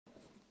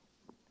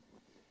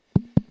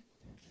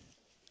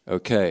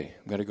Okay,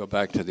 I'm going to go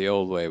back to the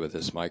old way with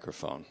this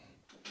microphone.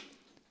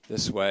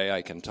 This way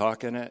I can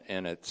talk in it,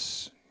 and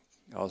it's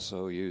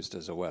also used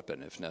as a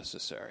weapon if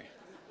necessary.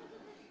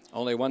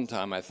 Only one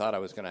time I thought I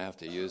was going to have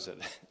to use it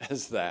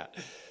as that.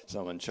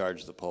 Someone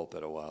charged the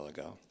pulpit a while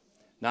ago.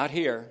 Not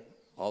here,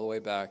 all the way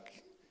back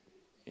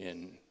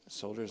in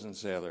Soldiers and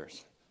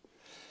Sailors.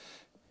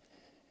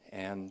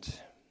 And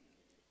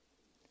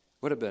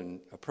would have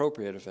been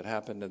appropriate if it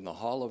happened in the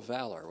Hall of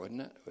Valor,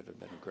 wouldn't it? Would have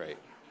been great.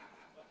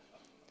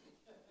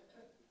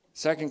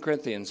 2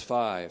 Corinthians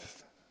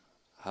 5.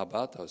 How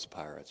about those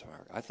pirates,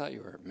 Mark? I thought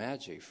you were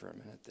Magi for a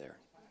minute there.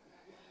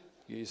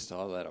 You used to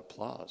all that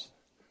applause.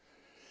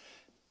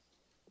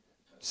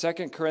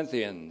 2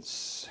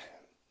 Corinthians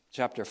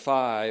chapter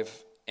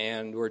 5,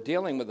 and we're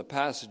dealing with a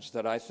passage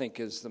that I think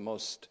is the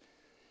most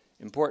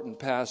important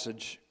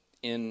passage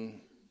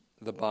in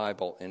the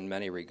Bible in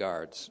many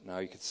regards. Now,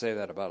 you could say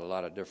that about a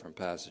lot of different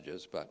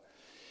passages, but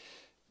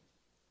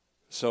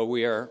so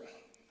we are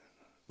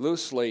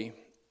loosely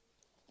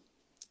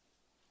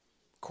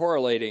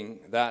correlating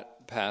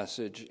that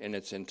passage in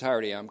its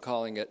entirety. I'm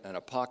calling it an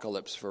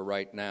apocalypse for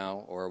right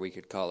now, or we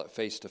could call it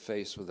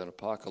face-to-face with an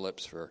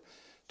apocalypse for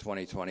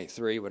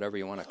 2023, whatever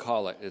you want to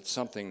call it. It's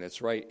something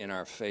that's right in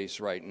our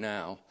face right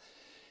now,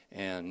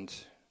 and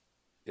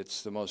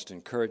it's the most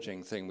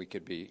encouraging thing we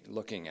could be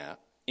looking at,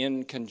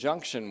 in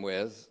conjunction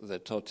with the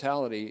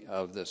totality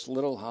of this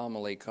little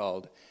homily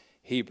called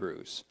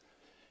Hebrews.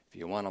 If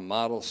you want a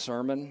model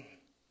sermon,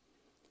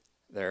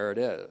 there it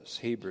is.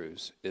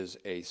 Hebrews is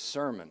a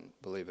sermon,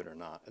 believe it or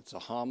not. It's a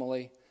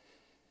homily,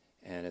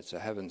 and it's a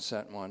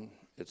heaven-sent one.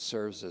 It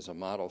serves as a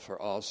model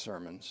for all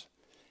sermons.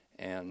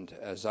 And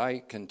as I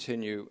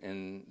continue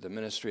in the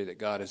ministry that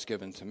God has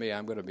given to me,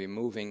 I'm going to be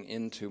moving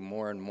into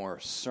more and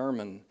more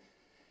sermon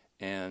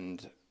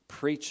and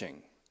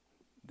preaching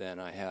than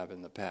I have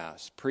in the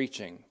past.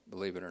 Preaching,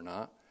 believe it or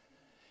not,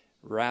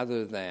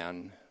 rather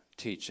than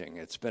teaching.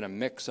 It's been a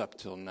mix up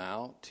till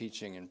now,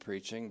 teaching and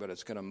preaching, but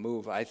it's going to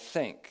move, I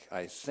think,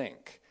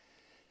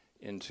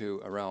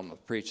 into a realm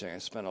of preaching. I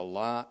spent a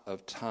lot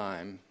of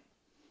time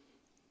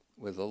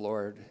with the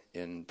Lord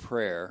in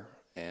prayer,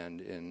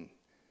 and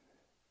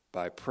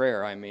by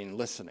prayer I mean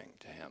listening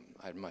to Him.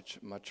 I'd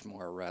much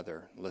more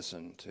rather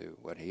listen to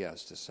what He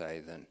has to say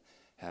than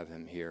have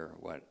Him hear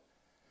what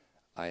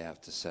I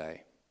have to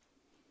say,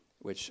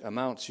 which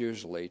amounts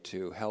usually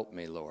to "help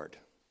me, Lord,"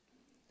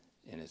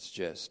 in its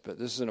gist. But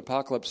this is an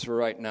apocalypse for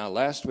right now.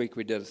 Last week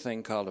we did a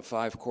thing called a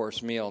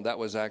 5-course meal. That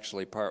was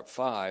actually part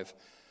 5,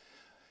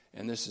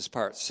 and this is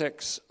part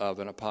 6 of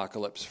an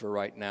apocalypse for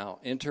right now,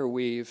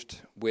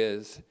 interweaved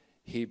with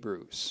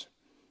Hebrews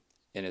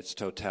in its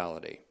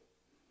totality.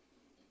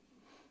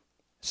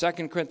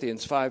 2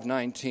 Corinthians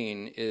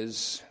 5:19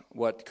 is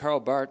what Karl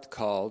Barth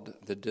called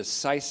the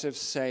decisive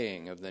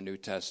saying of the New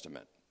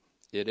Testament.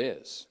 It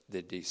is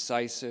the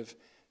decisive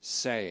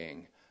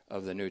saying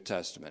of the New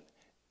Testament.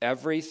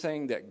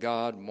 Everything that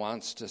God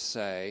wants to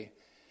say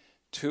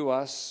to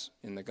us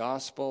in the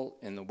gospel,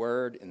 in the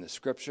word, in the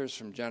scriptures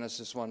from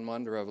Genesis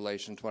 1:1 to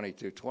Revelation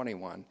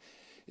 22:21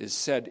 is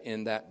said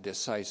in that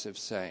decisive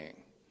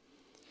saying.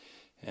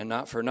 And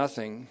not for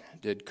nothing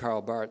did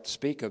Karl Barth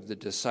speak of the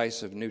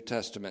decisive New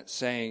Testament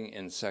saying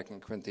in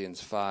 2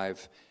 Corinthians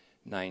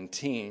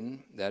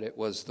 5:19 that it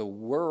was the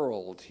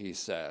world, he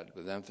said,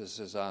 with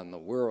emphasis on the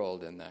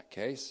world in that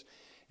case.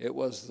 It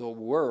was the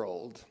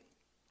world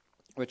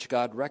which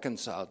God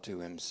reconciled to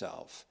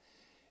Himself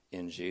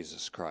in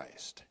Jesus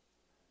Christ.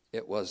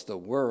 It was the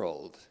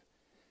world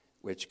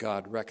which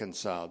God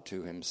reconciled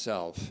to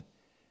Himself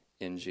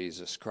in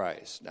Jesus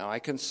Christ. Now, I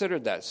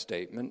considered that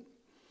statement,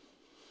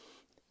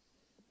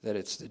 that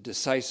it's the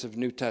decisive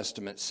New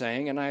Testament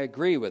saying, and I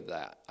agree with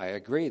that. I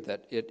agree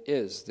that it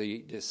is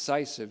the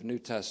decisive New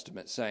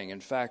Testament saying.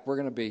 In fact, we're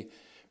going to be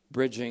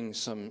bridging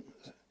some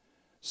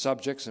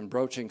subjects and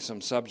broaching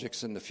some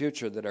subjects in the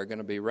future that are going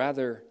to be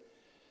rather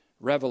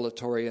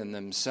revelatory in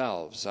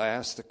themselves. I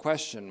asked the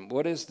question,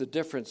 what is the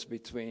difference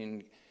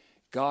between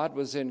God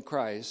was in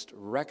Christ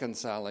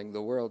reconciling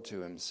the world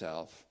to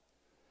Himself,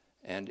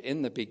 and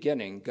in the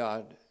beginning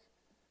God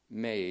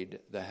made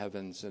the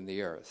heavens and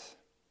the earth?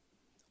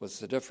 What's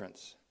the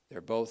difference?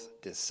 They're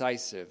both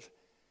decisive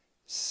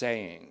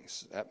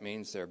sayings. That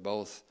means they're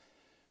both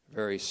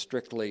very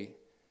strictly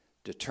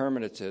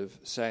determinative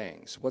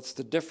sayings. What's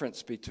the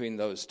difference between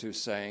those two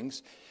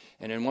sayings?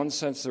 And in one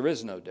sense, there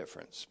is no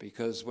difference,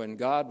 because when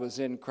God was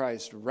in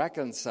Christ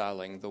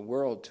reconciling the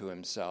world to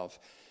Himself,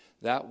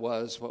 that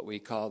was what we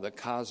call the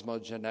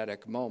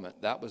cosmogenetic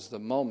moment. That was the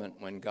moment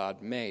when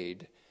God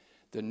made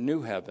the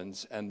new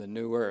heavens and the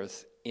new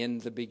earth in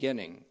the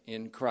beginning,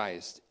 in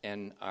Christ,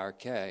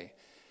 NRK,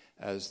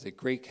 as the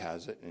Greek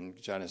has it in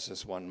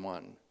Genesis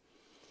 1:1.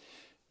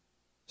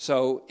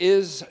 So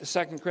is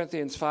 2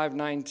 Corinthians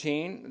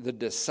 5:19 the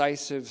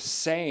decisive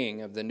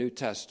saying of the New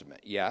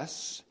Testament?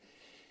 Yes.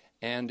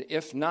 And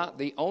if not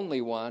the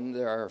only one,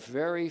 there are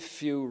very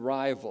few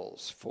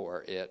rivals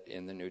for it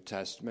in the New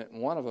Testament.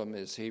 One of them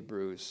is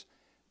Hebrews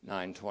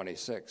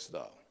 9:26,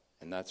 though.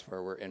 And that's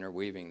where we're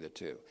interweaving the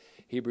two.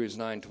 Hebrews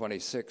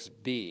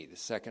 9:26b, the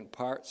second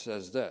part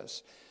says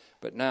this,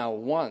 but now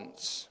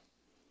once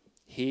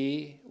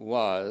he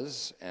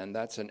was, and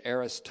that's an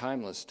aorist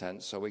timeless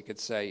tense, so we could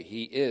say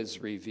he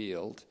is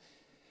revealed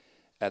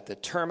at the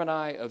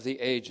termini of the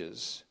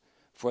ages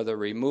for the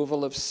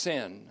removal of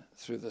sin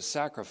through the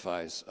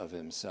sacrifice of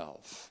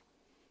himself.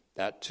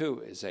 That too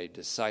is a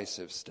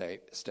decisive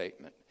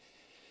statement.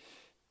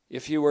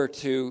 If you were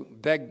to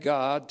beg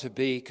God to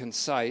be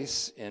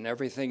concise in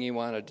everything he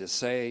wanted to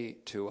say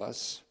to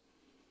us,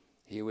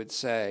 he would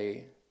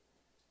say,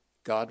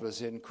 God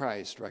was in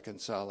Christ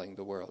reconciling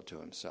the world to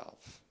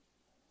himself.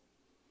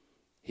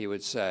 He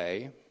would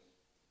say,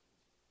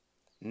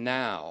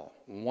 now,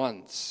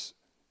 once,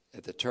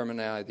 at the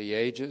termini of the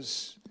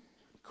ages,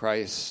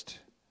 Christ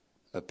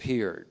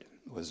appeared,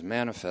 was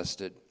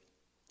manifested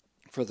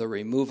for the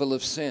removal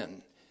of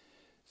sin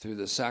through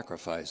the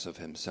sacrifice of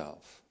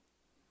himself.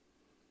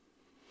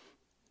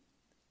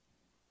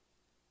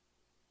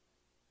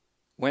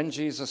 When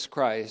Jesus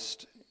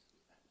Christ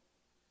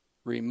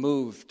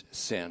removed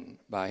sin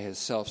by his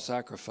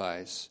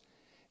self-sacrifice,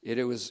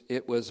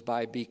 it was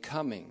by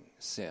becoming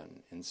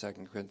sin in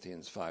 2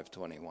 Corinthians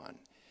 5:21.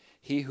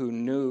 He who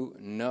knew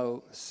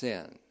no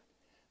sin,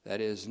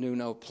 that is, knew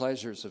no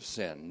pleasures of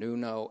sin, knew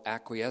no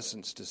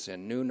acquiescence to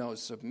sin, knew no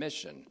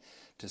submission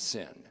to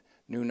sin,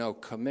 knew no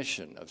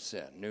commission of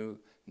sin, knew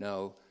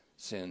no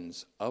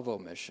sins of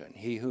omission.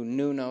 He who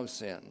knew no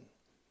sin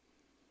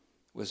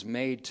was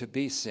made to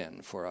be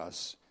sin for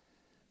us,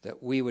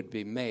 that we would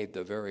be made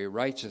the very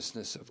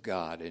righteousness of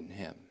God in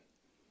him.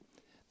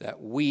 That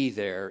we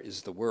there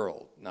is the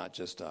world, not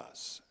just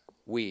us.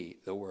 We,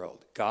 the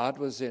world. God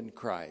was in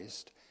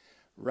Christ,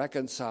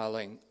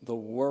 reconciling the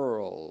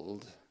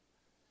world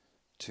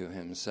to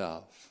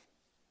himself,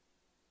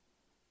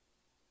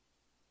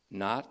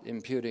 not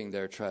imputing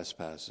their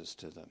trespasses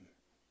to them,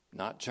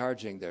 not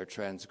charging their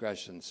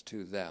transgressions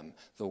to them,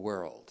 the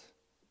world,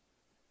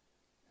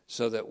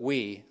 so that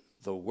we,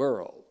 the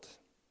world,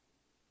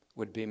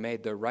 would be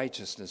made the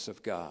righteousness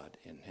of God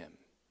in him.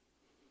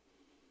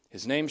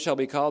 His name shall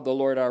be called the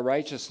Lord our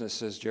righteousness,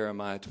 says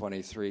Jeremiah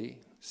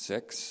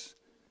 23:6.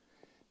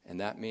 And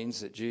that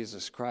means that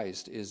Jesus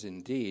Christ is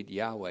indeed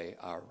Yahweh,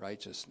 our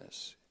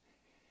righteousness.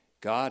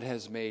 God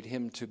has made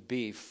him to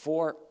be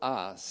for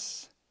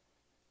us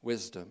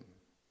wisdom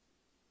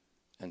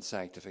and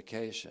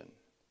sanctification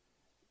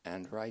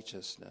and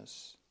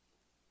righteousness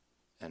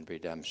and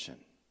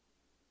redemption.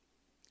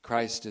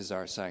 Christ is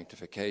our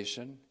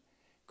sanctification.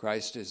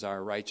 Christ is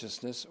our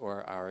righteousness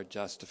or our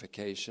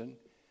justification.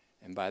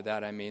 And by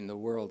that I mean the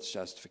world's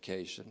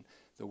justification,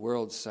 the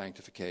world's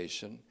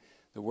sanctification,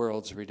 the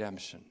world's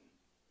redemption.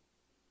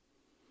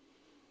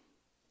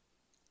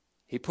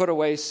 He put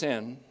away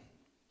sin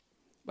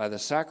by the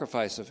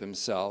sacrifice of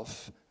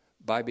himself,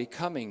 by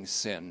becoming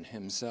sin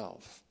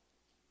himself.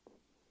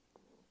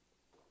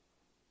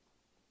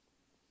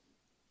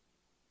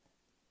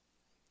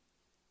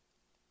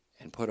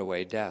 And put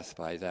away death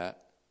by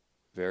that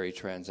very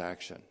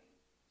transaction.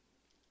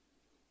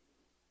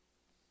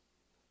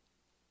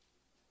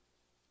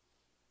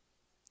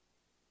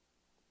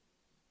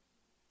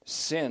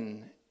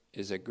 Sin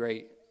is a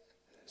great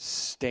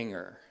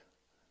stinger.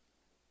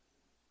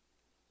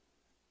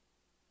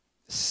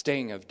 The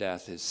sting of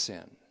death is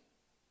sin.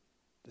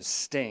 The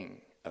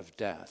sting of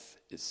death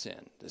is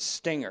sin. The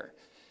stinger.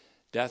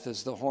 Death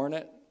is the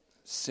hornet.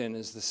 Sin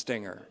is the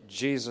stinger.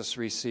 Jesus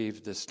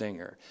received the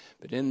stinger.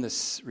 But in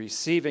the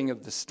receiving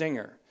of the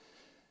stinger,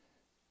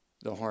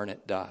 the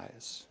hornet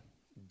dies.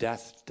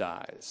 Death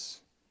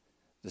dies.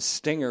 The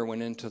stinger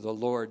went into the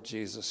Lord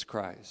Jesus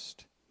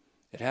Christ.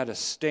 It had a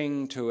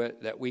sting to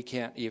it that we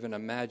can't even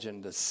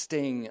imagine, the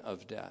sting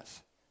of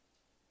death.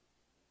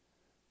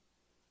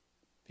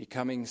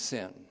 Becoming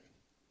sin.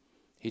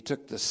 He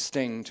took the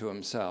sting to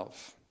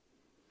himself.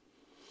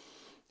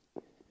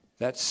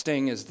 That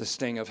sting is the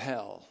sting of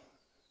hell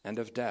and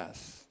of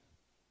death,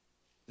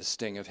 the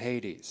sting of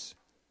Hades.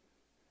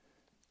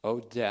 O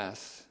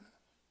death,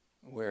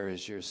 where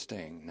is your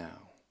sting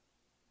now?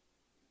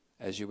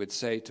 As you would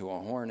say to a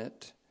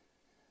hornet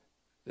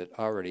that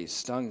already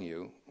stung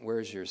you,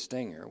 where's your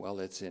stinger? Well,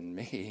 it's in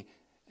me,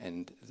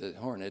 and the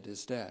hornet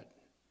is dead.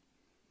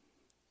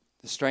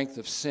 The strength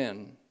of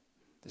sin,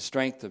 the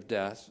strength of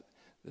death,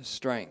 the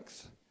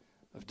strength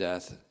of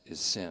death is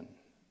sin.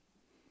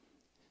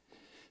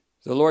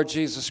 The Lord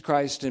Jesus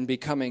Christ, in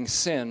becoming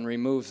sin,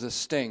 removed the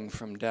sting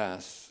from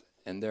death,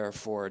 and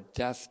therefore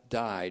death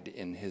died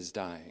in his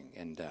dying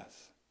in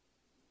death.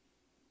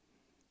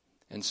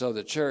 And so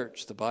the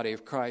church, the body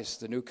of Christ,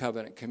 the new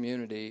covenant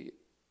community,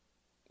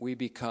 we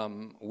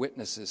become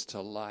witnesses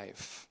to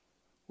life.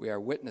 We are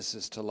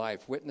witnesses to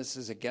life,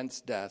 witnesses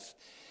against death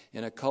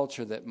in a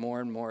culture that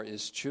more and more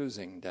is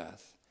choosing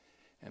death.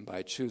 And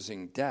by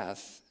choosing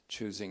death,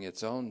 choosing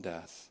its own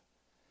death,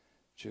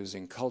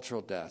 choosing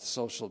cultural death,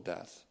 social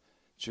death,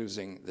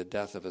 choosing the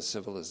death of a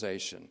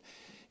civilization.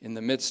 In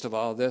the midst of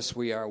all this,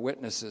 we are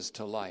witnesses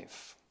to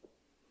life.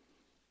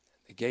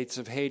 The gates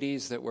of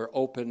Hades that were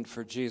opened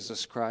for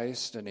Jesus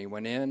Christ, and he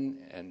went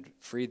in and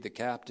freed the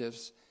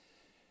captives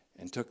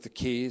and took the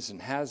keys and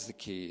has the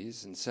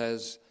keys and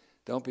says,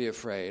 don't be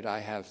afraid, I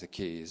have the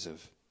keys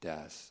of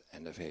death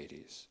and of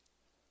Hades.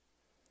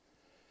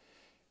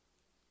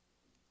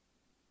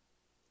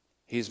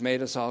 He's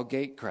made us all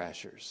gate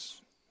crashers.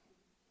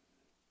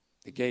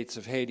 The gates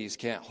of Hades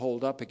can't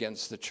hold up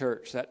against the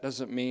church. That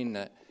doesn't mean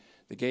that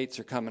the gates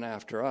are coming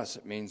after us.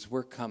 It means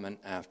we're coming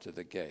after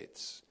the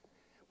gates.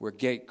 We're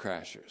gate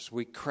crashers.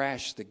 We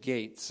crash the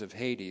gates of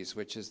Hades,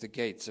 which is the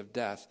gates of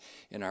death,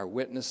 in our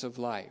witness of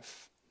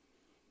life.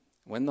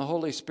 When the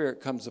Holy Spirit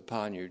comes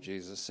upon you,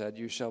 Jesus said,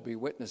 you shall be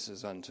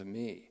witnesses unto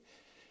me.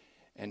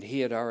 And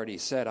he had already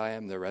said, I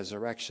am the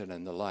resurrection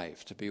and the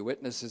life. To be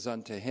witnesses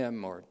unto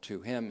him or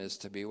to him is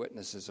to be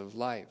witnesses of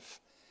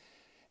life.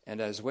 And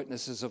as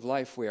witnesses of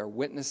life, we are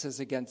witnesses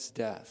against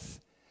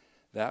death,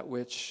 that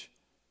which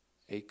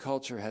a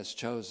culture has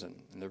chosen.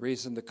 And the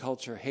reason the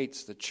culture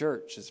hates the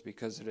church is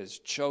because it has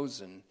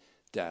chosen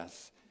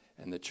death,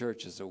 and the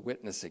church is a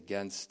witness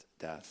against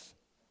death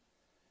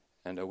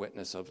and a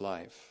witness of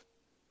life.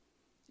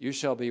 You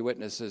shall be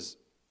witnesses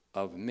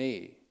of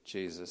me,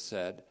 Jesus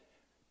said,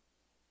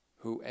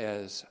 who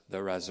is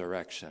the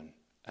resurrection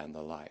and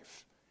the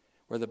life.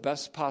 We're the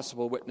best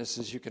possible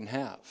witnesses you can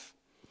have.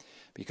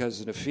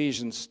 Because in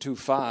Ephesians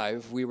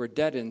 2:5, we were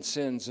dead in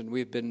sins and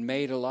we've been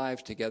made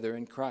alive together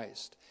in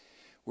Christ.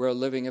 We're a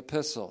living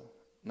epistle,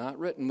 not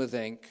written with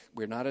ink.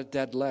 We're not a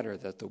dead letter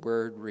that the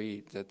world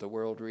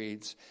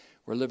reads.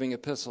 We're living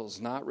epistles,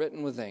 not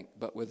written with ink,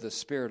 but with the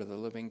Spirit of the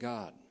living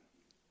God.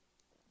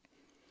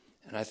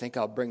 And I think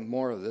I'll bring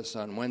more of this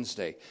on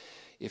Wednesday.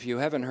 If you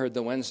haven't heard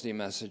the Wednesday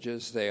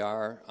messages, they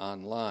are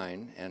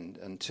online, and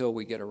until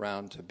we get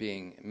around to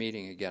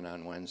meeting again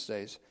on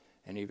Wednesdays,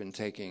 and even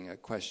taking a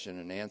question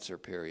and answer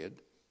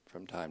period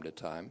from time to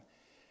time.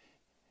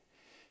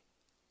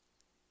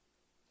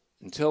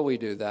 Until we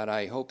do that,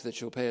 I hope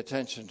that you'll pay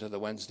attention to the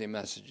Wednesday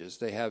messages.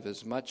 They have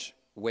as much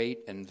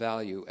weight and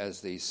value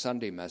as the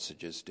Sunday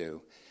messages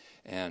do,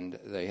 and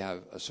they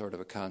have a sort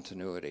of a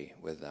continuity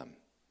with them.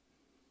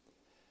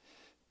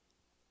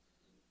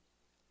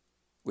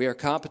 We are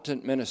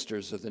competent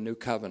ministers of the new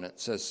covenant,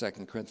 says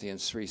 2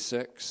 Corinthians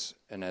 3:6,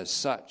 and as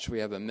such, we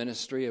have a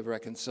ministry of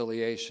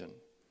reconciliation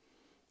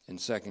in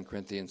 2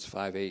 Corinthians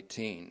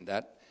 5:18.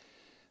 That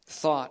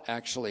thought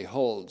actually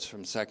holds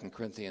from 2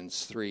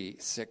 Corinthians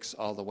 3:6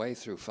 all the way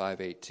through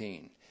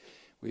 5:18.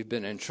 We've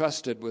been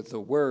entrusted with the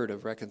word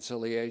of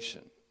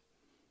reconciliation,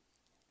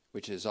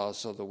 which is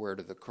also the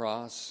word of the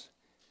cross,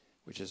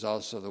 which is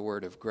also the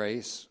word of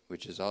grace,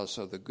 which is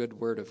also the good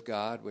word of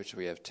God, which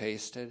we have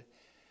tasted.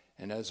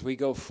 And as we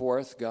go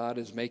forth, God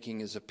is making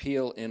his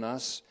appeal in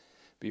us,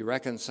 be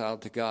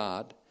reconciled to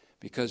God,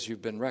 because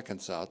you've been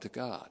reconciled to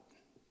God.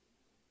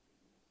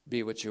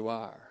 Be what you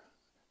are.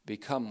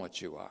 Become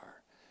what you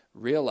are.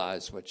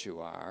 Realize what you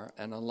are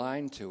and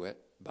align to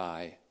it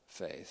by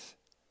faith.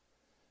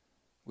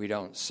 We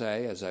don't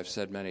say, as I've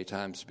said many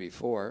times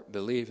before,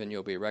 believe and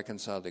you'll be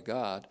reconciled to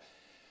God,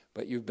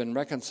 but you've been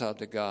reconciled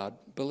to God,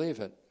 believe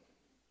it.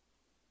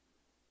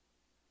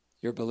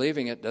 Your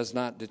believing it does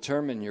not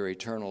determine your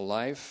eternal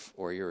life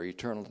or your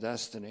eternal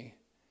destiny.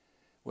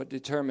 What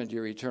determined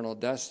your eternal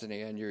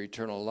destiny and your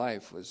eternal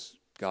life was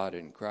God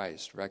in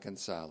Christ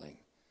reconciling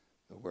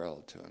the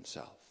world to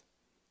himself.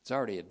 It's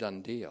already a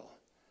done deal.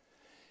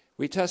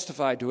 We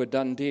testify to a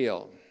done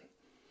deal,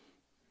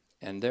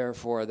 and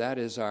therefore that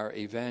is our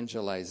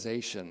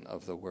evangelization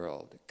of the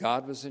world.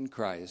 God was in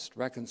Christ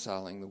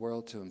reconciling the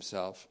world to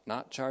himself,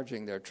 not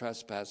charging their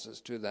trespasses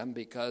to them,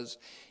 because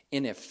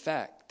in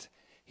effect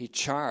he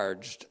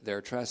charged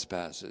their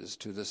trespasses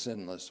to the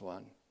sinless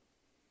one.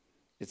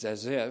 It's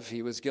as if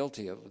he was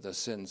guilty of the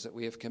sins that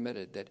we have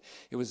committed, that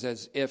it was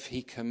as if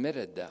he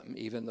committed them,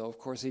 even though of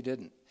course he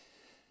didn't.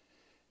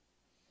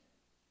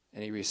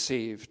 And he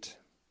received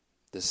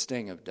the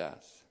sting of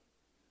death.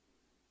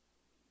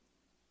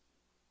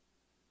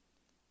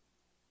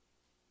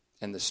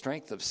 And the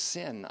strength of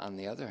sin, on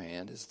the other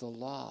hand, is the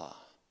law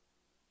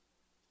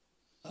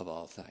of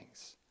all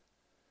things.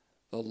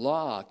 The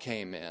law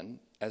came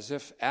in as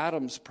if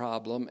Adam's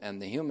problem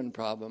and the human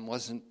problem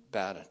wasn't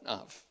bad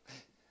enough.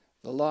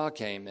 The law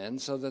came in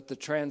so that the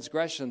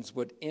transgressions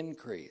would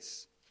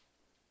increase.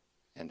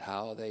 And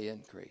how they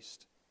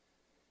increased.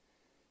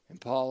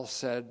 And Paul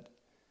said,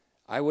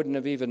 I wouldn't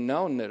have even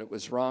known that it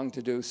was wrong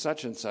to do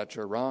such and such,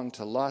 or wrong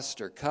to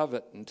lust or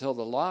covet, until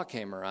the law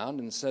came around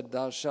and said,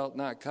 thou shalt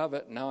not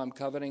covet. Now I'm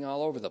coveting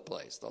all over the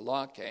place. The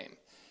law came,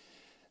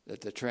 that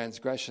the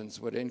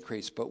transgressions would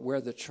increase. But where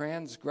the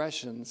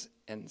transgressions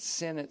and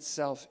sin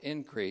itself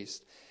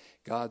increased,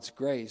 God's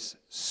grace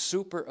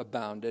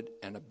superabounded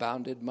and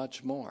abounded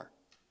much more.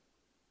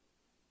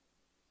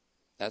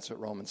 That's what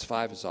Romans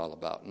 5 is all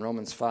about. And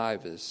Romans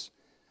 5 is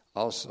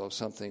also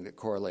something that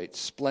correlates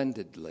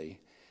splendidly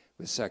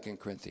with 2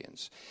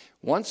 Corinthians.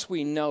 Once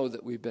we know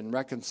that we've been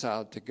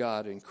reconciled to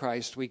God in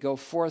Christ, we go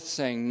forth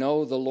saying,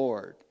 know the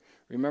Lord.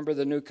 Remember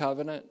the new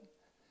covenant?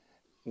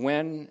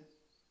 When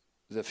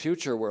the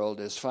future world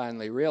is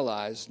finally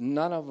realized,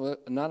 none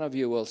of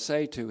you will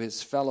say to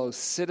his fellow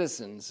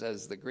citizen,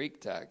 says the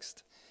Greek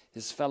text,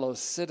 his fellow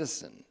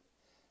citizen,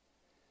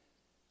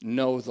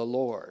 know the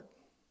Lord.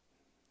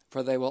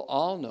 For they will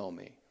all know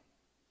me,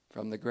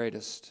 from the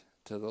greatest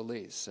to the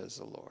least, says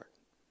the Lord.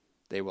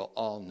 They will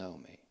all know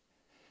me.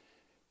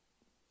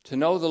 To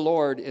know the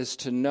Lord is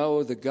to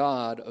know the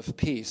God of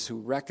peace who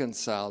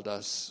reconciled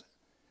us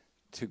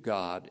to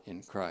God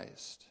in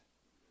Christ.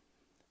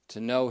 To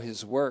know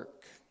his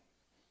work,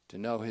 to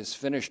know his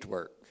finished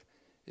work,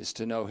 is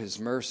to know his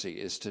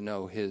mercy, is to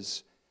know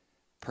his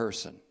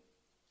person.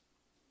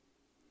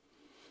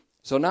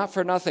 So not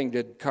for nothing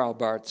did Karl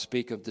Barth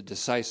speak of the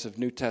decisive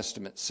New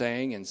Testament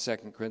saying in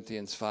 2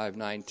 Corinthians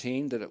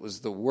 5:19 that it was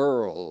the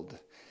world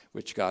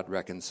which God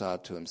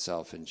reconciled to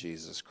himself in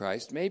Jesus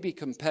Christ. Maybe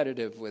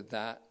competitive with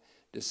that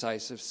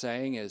decisive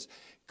saying is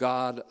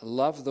God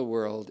loved the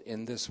world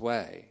in this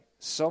way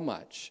so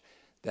much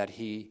that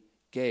he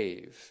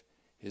gave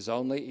his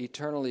only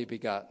eternally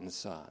begotten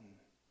Son,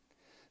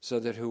 so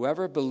that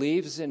whoever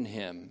believes in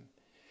him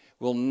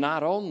will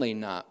not only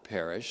not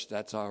perish,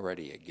 that's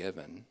already a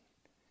given,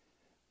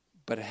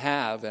 but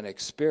have and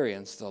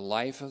experience the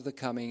life of the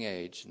coming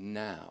age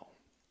now.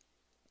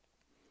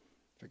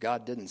 For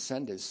God didn't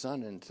send his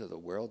Son into the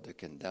world to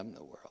condemn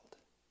the world,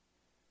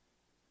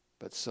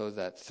 but so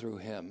that through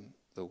him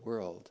the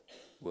world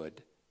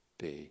would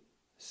be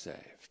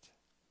saved.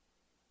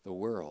 The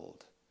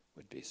world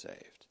would be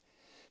saved.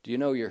 Do you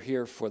know you're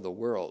here for the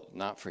world,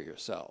 not for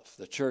yourself?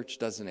 The church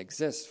doesn't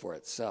exist for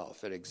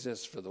itself. It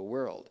exists for the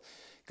world.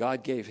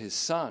 God gave his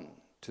Son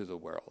to the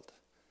world.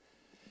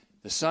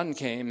 The Son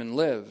came and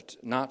lived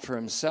not for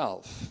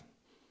himself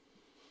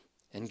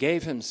and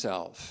gave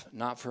himself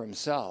not for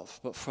himself,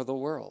 but for the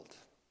world.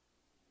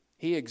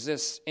 He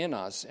exists in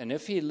us, and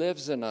if he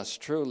lives in us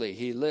truly,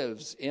 he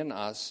lives in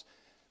us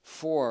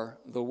for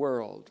the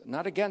world,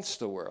 not against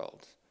the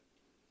world.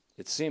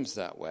 It seems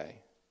that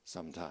way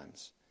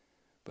sometimes,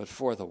 but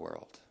for the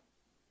world.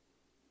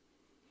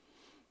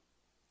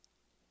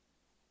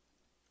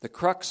 The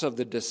crux of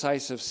the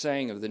decisive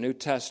saying of the New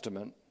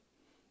Testament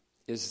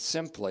is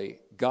simply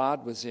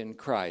God was in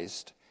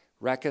Christ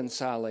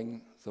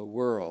reconciling the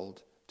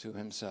world to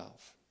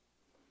himself,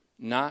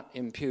 not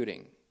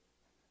imputing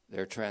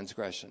their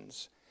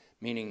transgressions,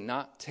 meaning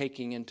not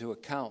taking into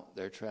account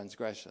their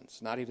transgressions,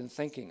 not even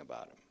thinking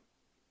about them.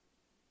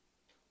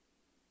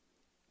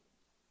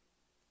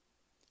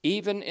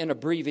 Even in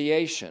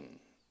abbreviation,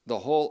 the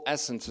whole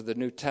essence of the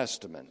New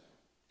Testament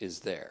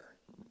is there.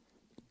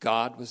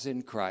 God was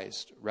in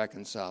Christ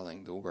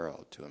reconciling the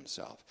world to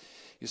himself.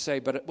 You say,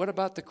 but what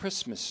about the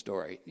Christmas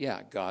story?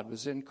 Yeah, God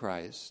was in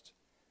Christ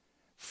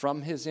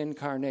from his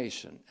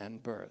incarnation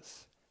and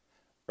birth,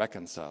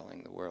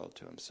 reconciling the world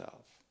to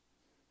himself.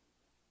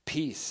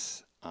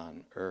 Peace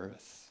on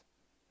earth.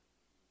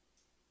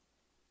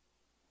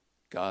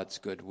 God's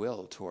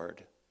goodwill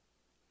toward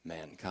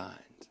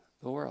mankind,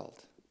 the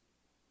world.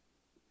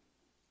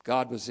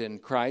 God was in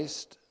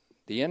Christ,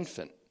 the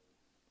infant,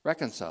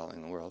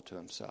 reconciling the world to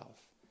himself.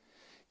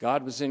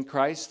 God was in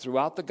Christ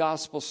throughout the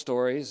gospel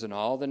stories and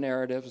all the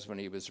narratives when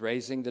he was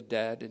raising the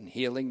dead and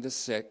healing the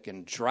sick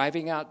and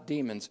driving out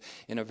demons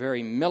in a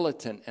very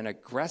militant and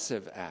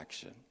aggressive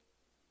action,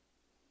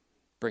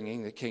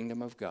 bringing the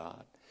kingdom of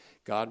God.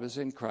 God was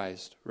in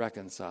Christ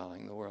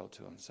reconciling the world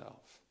to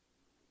himself.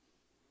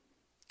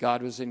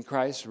 God was in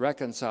Christ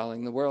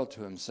reconciling the world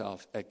to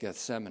himself at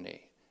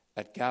Gethsemane,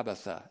 at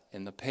Gabbatha,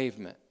 in the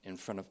pavement in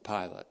front of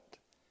Pilate,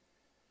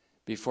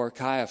 before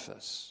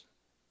Caiaphas.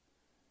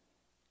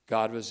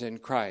 God was in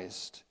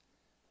Christ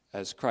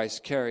as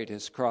Christ carried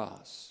his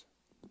cross.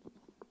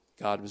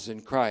 God was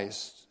in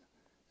Christ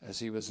as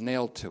he was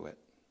nailed to it.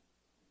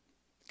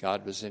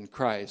 God was in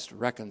Christ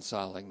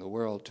reconciling the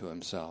world to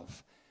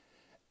himself.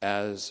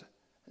 As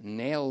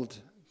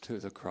nailed to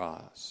the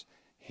cross,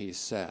 he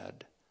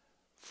said,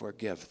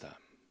 "Forgive them."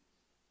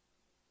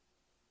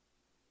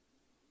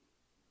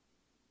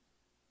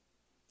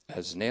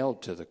 As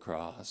nailed to the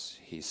cross,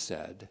 he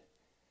said,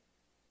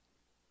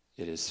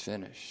 "It is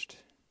finished."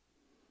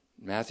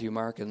 Matthew,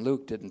 Mark, and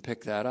Luke didn't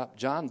pick that up.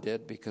 John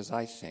did, because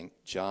I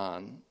think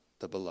John,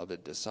 the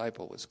beloved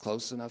disciple, was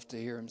close enough to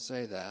hear him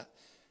say that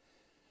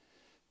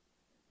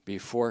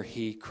before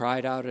he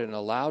cried out in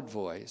a loud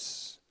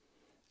voice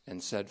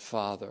and said,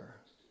 "Father,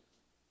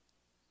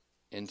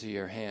 into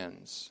your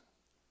hands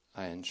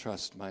I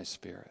entrust my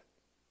spirit."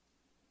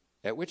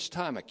 At which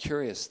time a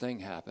curious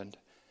thing happened.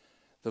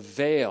 The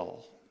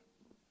veil,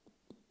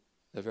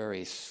 the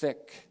very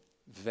thick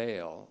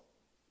veil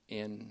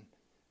in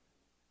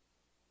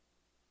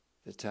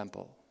the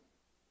temple,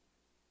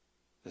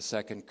 the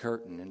second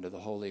curtain into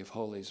the Holy of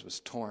Holies, was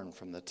torn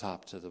from the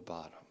top to the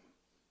bottom.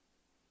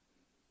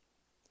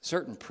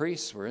 Certain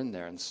priests were in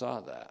there and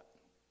saw that.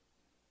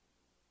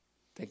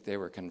 Think they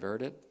were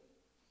converted?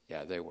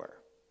 Yeah, they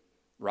were.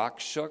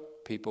 Rocks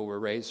shook, people were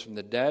raised from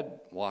the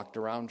dead, walked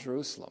around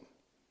Jerusalem.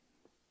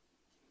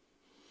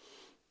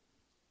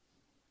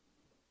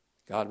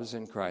 God was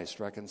in Christ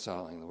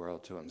reconciling the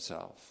world to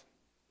himself.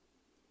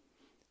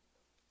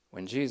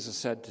 When Jesus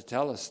said to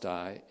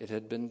Telestai, it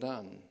had been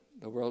done.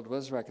 The world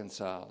was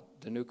reconciled.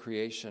 The new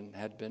creation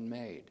had been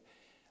made.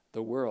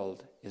 The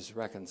world is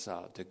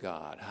reconciled to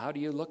God. How do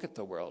you look at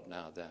the world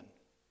now then?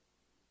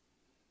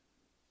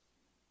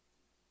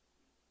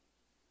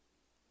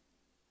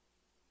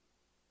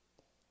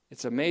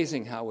 It's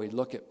amazing how we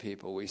look at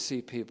people. We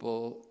see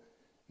people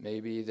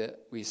maybe that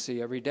we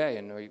see every day,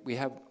 and we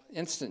have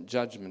instant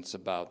judgments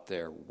about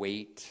their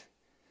weight,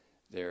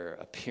 their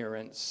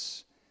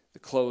appearance, the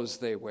clothes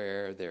they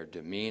wear, their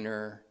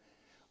demeanor.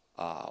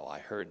 Oh, I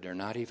heard they're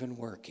not even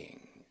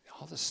working.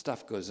 All this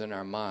stuff goes in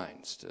our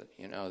minds to,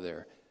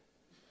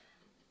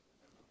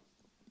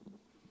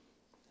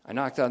 I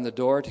knocked on the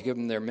door to give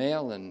them their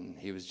mail, and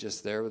he was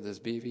just there with his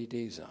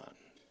BVDs on.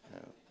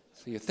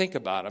 So you think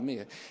about them.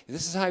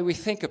 This is how we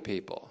think of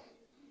people.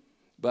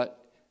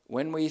 But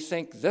when we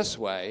think this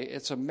way,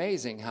 it's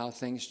amazing how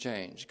things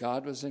change.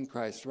 God was in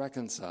Christ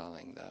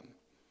reconciling them.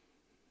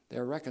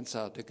 They're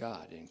reconciled to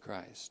God in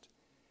Christ.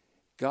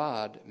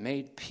 God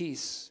made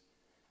peace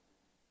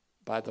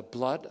by the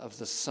blood of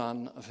the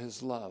Son of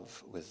his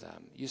love with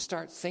them. You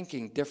start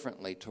thinking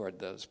differently toward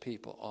those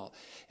people.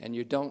 And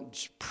you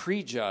don't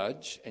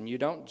prejudge, and you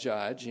don't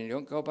judge, and you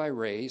don't go by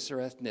race or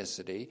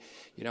ethnicity.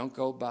 You don't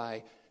go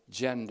by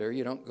gender.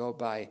 You don't go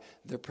by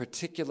the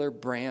particular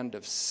brand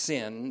of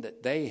sin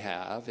that they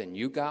have, and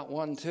you got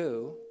one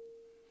too.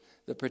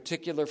 The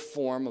particular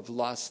form of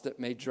lust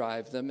that may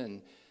drive them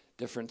in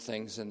different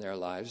things in their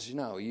lives.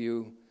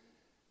 You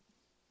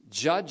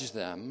judge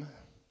them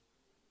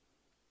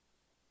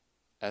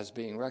as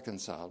being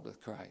reconciled with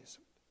Christ,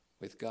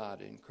 with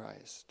God in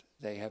Christ.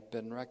 They have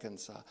been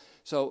reconciled.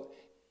 So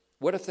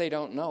what if they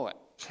don't know it?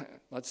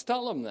 Let's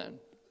tell them then.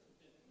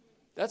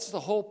 That's the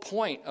whole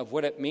point of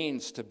what it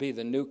means to be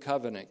the new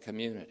covenant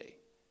community.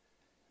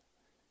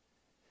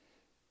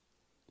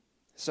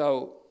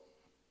 So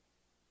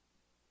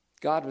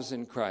God was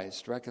in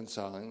Christ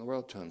reconciling the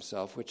world to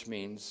himself, which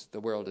means the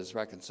world is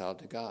reconciled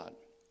to God.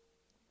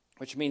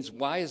 Which means,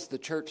 why is the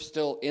church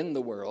still in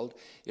the world,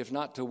 if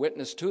not to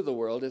witness to the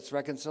world its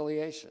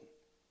reconciliation?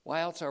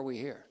 Why else are we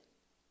here?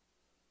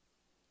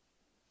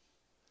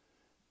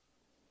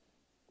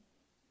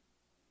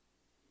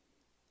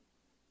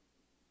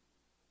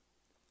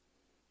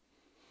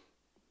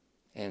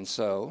 And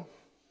so,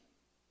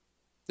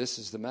 this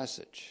is the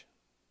message,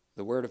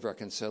 the word of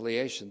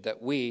reconciliation,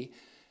 that we,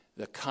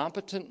 the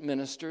competent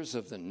ministers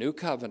of the new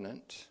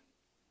covenant,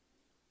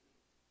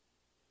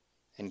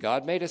 and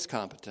God made us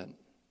competent,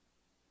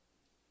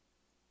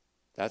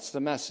 that's the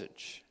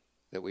message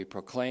that we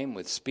proclaim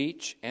with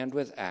speech and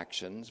with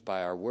actions,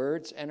 by our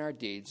words and our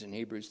deeds in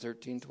Hebrews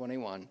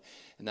 13:21.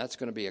 And that's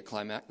going to be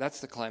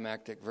that's the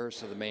climactic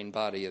verse of the main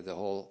body of the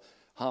whole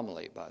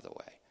homily, by the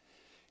way.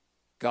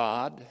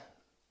 God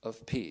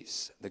of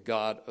peace. The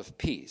God of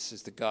peace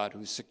is the God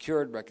who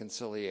secured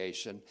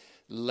reconciliation,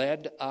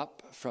 led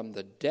up from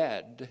the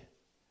dead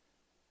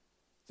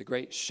the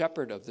great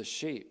shepherd of the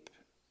sheep,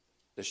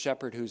 the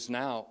shepherd who's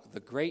now the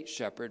great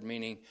shepherd,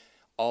 meaning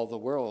all the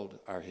world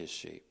are his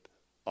sheep.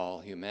 All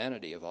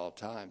humanity of all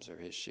times are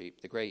his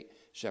sheep. The great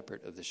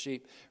shepherd of the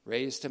sheep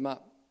raised him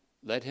up,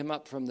 led him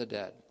up from the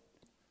dead.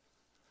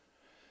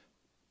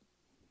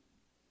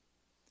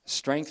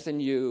 Strengthen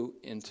you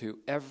into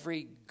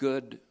every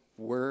good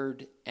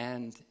word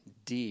and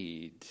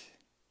deed.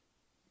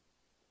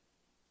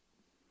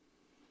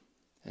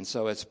 And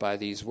so it's by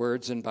these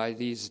words and by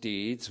these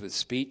deeds, with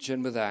speech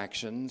and with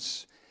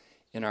actions,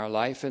 in our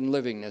life and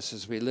livingness,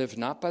 as we live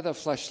not by the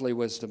fleshly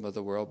wisdom of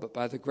the world, but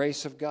by the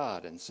grace of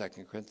God in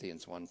 2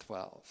 Corinthians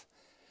 1:12.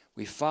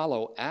 We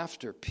follow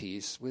after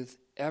peace with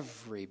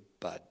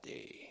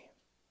everybody.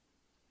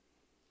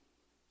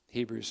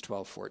 Hebrews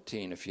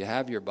 12:14. If you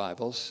have your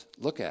Bibles,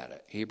 look at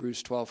it.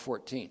 Hebrews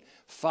 12:14.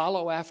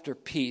 Follow after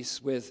peace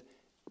with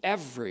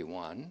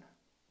everyone.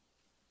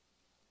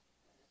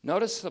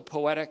 Notice the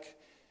poetic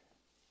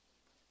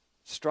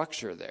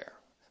structure there.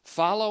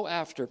 Follow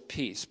after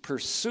peace.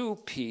 Pursue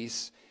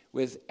peace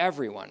with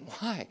everyone.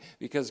 Why?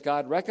 Because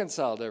God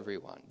reconciled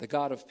everyone. The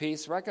God of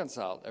peace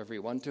reconciled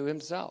everyone to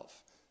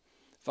himself.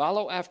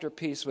 Follow after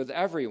peace with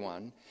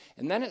everyone.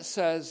 And then it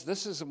says,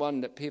 this is the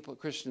one that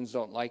Christians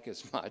don't like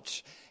as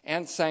much,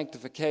 and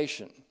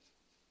sanctification,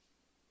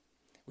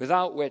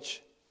 without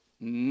which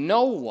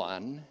no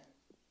one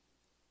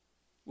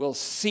will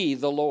see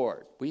the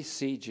Lord. We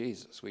see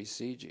Jesus. We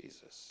see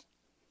Jesus.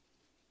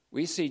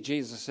 We see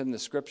Jesus in the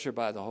Scripture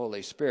by the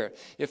Holy Spirit.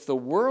 If the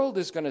world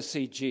is going to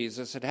see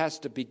Jesus, it has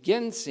to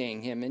begin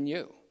seeing him in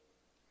you.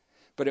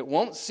 But it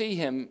won't see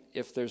him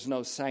if there's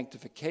no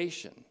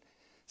sanctification,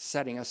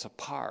 setting us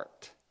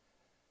apart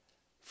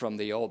from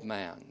the old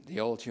man,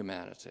 the old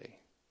humanity,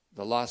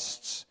 the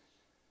lusts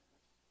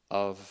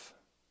of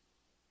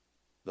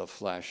the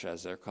flesh,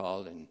 as they're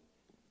called in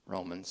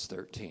Romans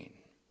 13.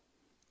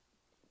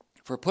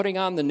 For putting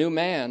on the new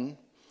man,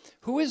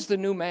 who is the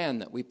new man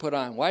that we put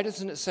on? Why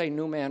doesn't it say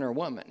new man or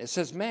woman? It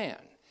says man,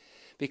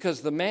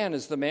 because the man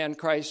is the man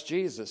Christ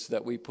Jesus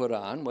that we put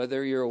on.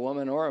 Whether you're a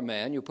woman or a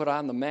man, you put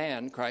on the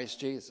man Christ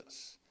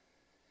Jesus.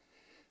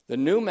 The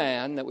new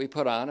man that we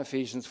put on,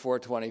 Ephesians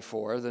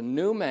 4:24, the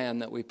new man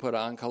that we put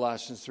on,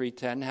 Colossians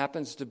 3:10,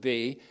 happens to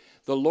be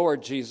the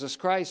Lord Jesus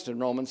Christ in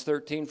Romans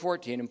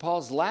 13:14. In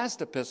Paul's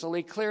last epistle,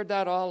 he cleared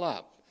that all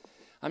up.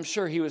 I'm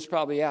sure he was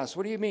probably asked,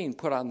 what do you mean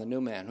put on the new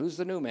man? Who's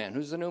the new man?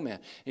 Who's the new man?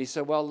 And he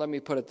said, well, let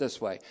me put it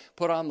this way.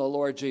 Put on the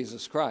Lord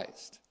Jesus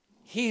Christ.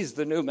 He's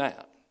the new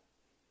man.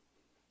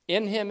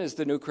 In him is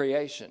the new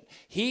creation.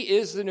 He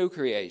is the new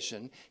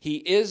creation. He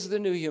is the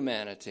new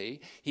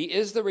humanity. He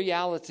is the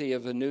reality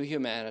of the new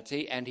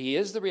humanity, and he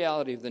is the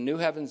reality of the new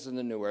heavens and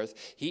the new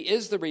earth. He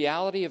is the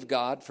reality of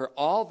God, for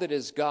all that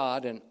is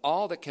God and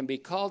all that can be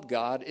called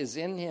God is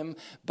in him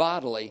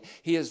bodily.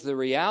 He is the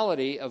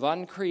reality of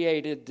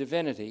uncreated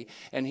divinity,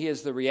 and he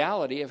is the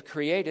reality of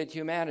created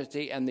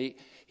humanity, and he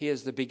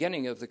is the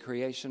beginning of the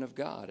creation of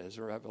God, as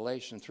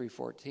Revelation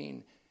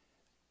 3:14,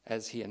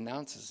 as he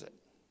announces it.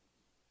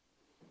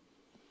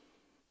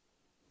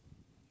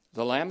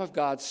 The Lamb of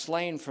God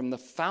slain from the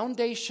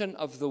foundation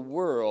of the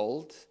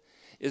world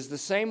is the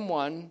same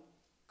one,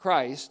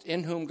 Christ,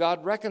 in whom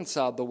God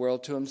reconciled the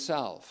world to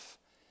himself.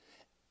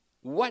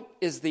 What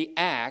is the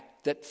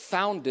act that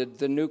founded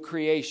the new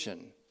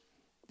creation?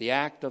 The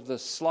act of the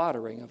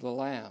slaughtering of the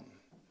Lamb.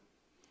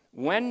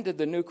 When did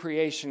the new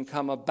creation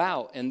come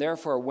about? And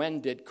therefore,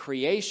 when did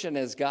creation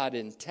as God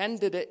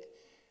intended it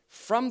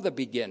from the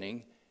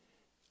beginning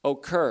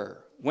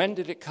occur? When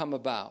did it come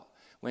about?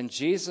 When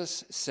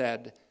Jesus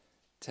said,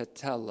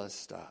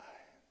 Tetelestai,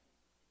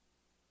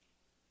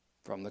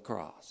 from the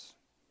cross.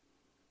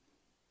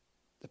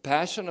 The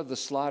passion of the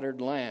slaughtered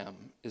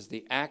lamb is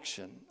the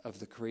action of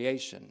the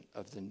creation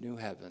of the new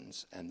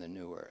heavens and the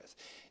new earth.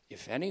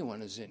 If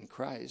anyone is in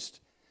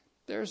Christ,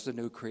 there's the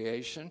new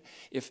creation.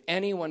 If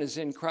anyone is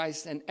in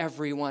Christ, and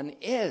everyone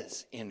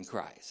is in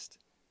Christ,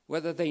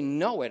 whether they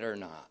know it or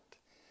not.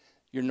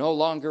 You're no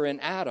longer in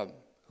Adam,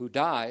 who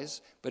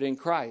dies, but in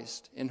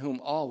Christ, in whom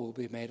all will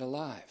be made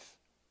alive.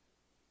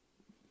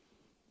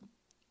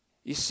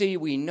 You see,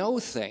 we know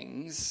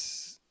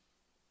things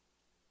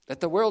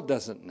that the world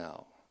doesn't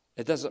know.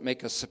 It doesn't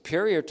make us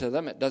superior to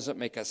them. It doesn't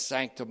make us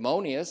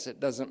sanctimonious. It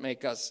doesn't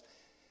make us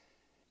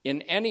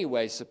in any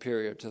way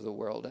superior to the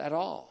world at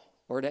all,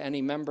 or to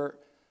any member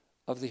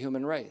of the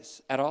human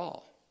race at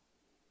all.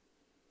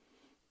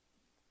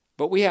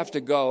 But we have to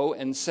go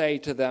and say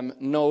to them,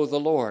 know the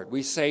Lord.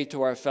 We say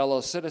to our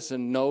fellow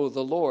citizen, know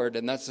the Lord.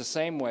 And that's the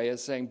same way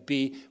as saying,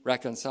 be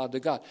reconciled to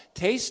God.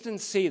 Taste and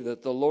see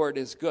that the Lord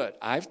is good.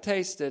 I've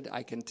tasted,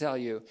 I can tell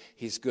you,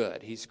 he's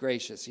good. He's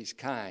gracious. He's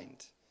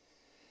kind.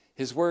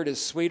 His word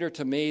is sweeter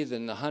to me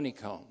than the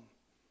honeycomb.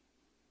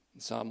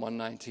 In Psalm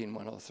 119,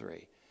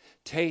 103.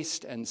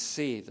 Taste and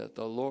see that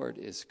the Lord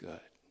is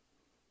good.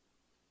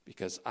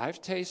 Because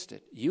I've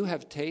tasted, you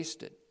have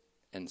tasted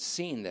and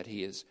seen that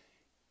he is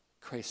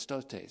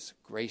Christotes,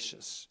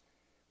 gracious,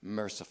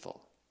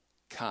 merciful,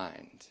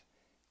 kind,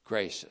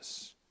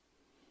 gracious.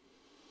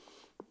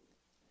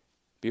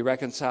 Be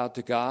reconciled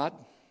to God,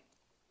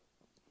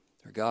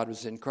 for God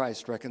was in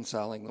Christ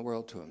reconciling the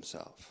world to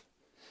himself.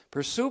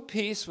 Pursue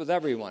peace with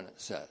everyone,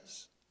 it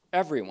says.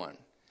 Everyone.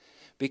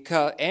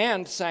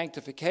 And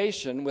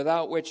sanctification,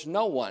 without which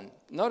no one.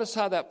 Notice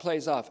how that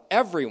plays off.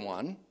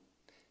 Everyone,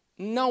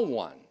 no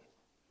one.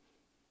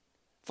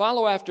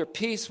 Follow after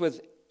peace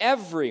with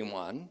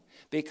everyone,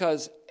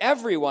 because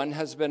everyone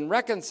has been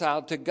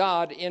reconciled to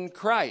God in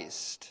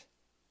Christ.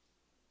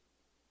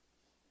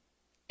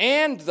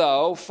 And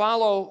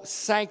follow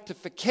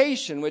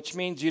sanctification, which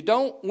means you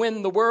don't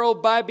win the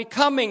world by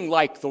becoming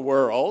like the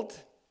world,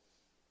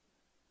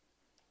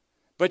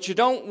 but you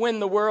don't win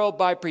the world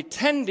by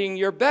pretending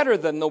you're better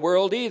than the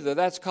world either.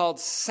 That's called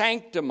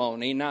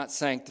sanctimony, not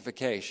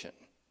sanctification.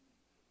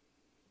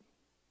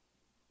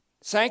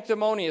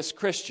 Sanctimonious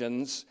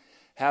Christians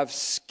have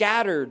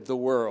scattered the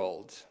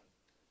world.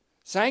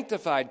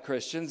 Sanctified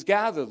Christians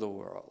gather the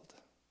world.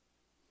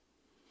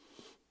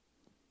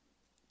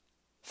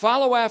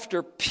 Follow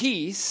after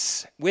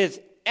peace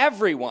with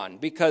everyone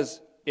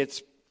because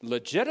it's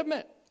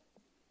legitimate.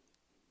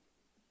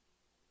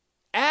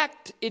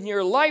 Act in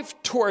your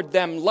life toward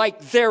them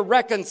like they're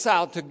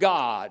reconciled to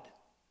God.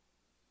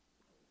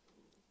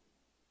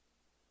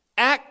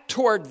 Act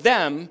toward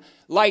them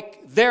like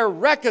they're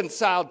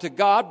reconciled to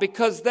God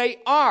because they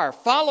are.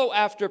 Follow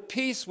after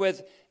peace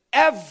with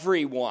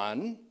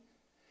everyone.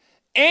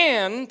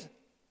 And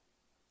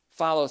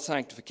follow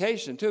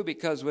sanctification too,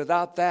 because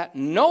without that,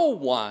 no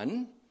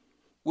one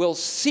will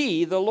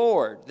see the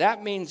Lord.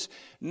 That means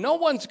no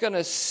one's going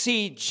to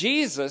see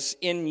Jesus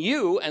in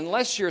you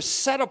unless you're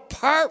set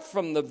apart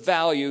from the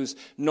values,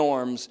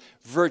 norms,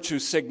 virtue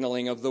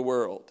signaling of the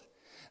world.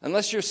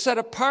 Unless you're set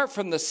apart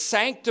from the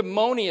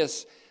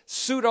sanctimonious,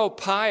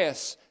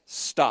 pseudo-pious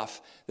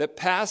stuff that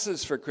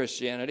passes for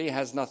Christianity,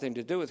 has nothing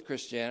to do with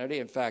Christianity.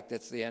 In fact,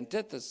 it's the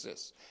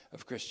antithesis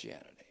of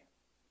Christianity.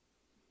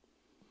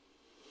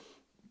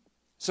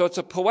 So it's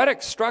a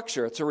poetic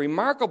structure. It's a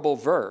remarkable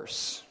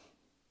verse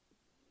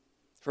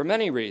for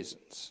many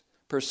reasons.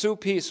 Pursue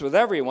peace with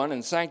everyone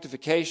and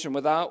sanctification,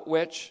 without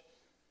which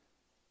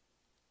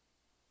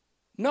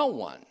no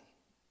one.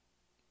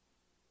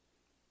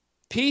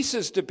 Peace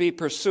is to be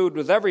pursued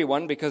with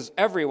everyone because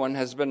everyone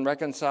has been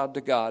reconciled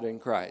to God in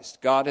Christ.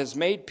 God has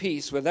made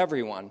peace with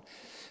everyone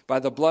by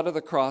the blood of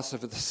the cross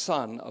of the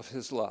Son of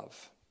his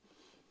love.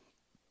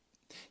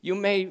 You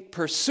may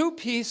pursue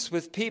peace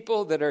with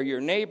people that are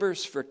your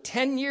neighbors for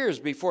 10 years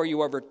before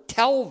you ever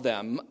tell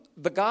them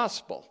the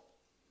gospel.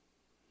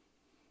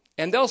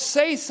 And they'll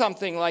say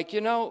something like,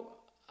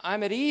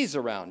 I'm at ease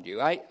around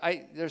you.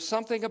 There's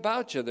something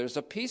about you. There's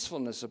a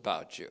peacefulness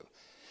about you.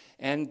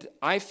 And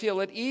I feel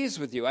at ease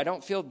with you. I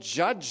don't feel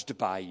judged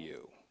by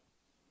you.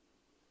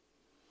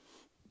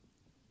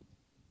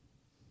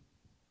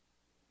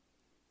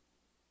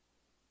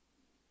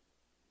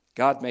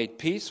 God made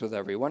peace with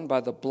everyone by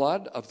the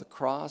blood of the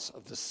cross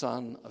of the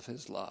Son of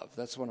his love.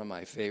 That's one of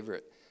my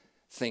favorite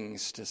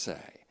things to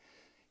say.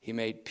 He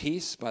made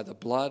peace by the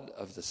blood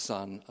of the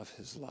Son of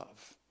his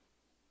love.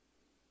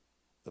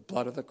 The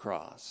blood of the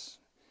cross.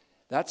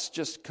 That's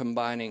just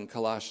combining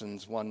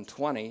Colossians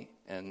 1:20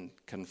 and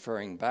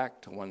conferring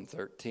back to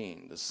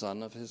 1:13, the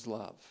Son of his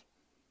love.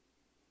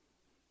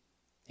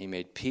 He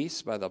made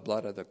peace by the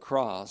blood of the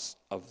cross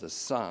of the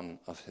Son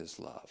of his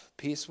love.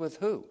 Peace with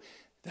who?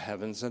 The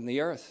heavens and the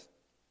earth.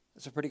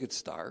 That's a pretty good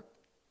start.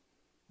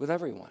 With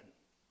everyone.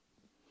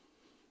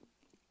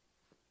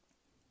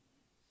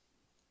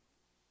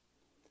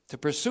 To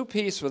pursue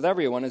peace with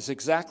everyone is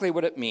exactly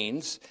what it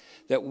means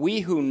that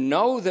we who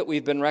know that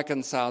we've been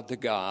reconciled to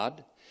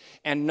God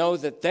and know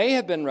that they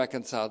have been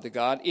reconciled to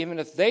God, even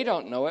if they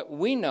don't know it,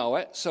 we know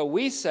it. So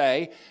we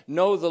say,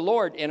 know the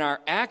Lord. In our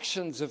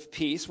actions of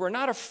peace, we're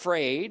not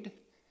afraid.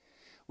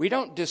 We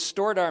don't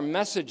distort our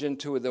message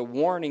into the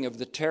warning of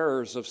the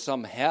terrors of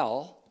some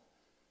hell.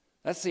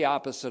 That's the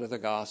opposite of the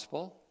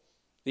gospel.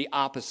 The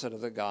opposite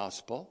of the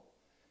gospel.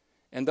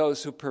 And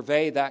those who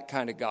purvey that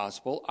kind of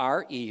gospel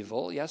are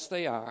evil. Yes,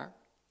 they are.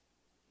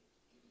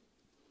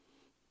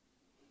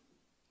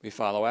 We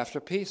follow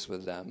after peace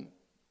with them.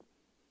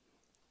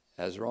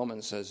 As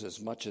Romans says, as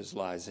much as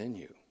lies in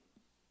you.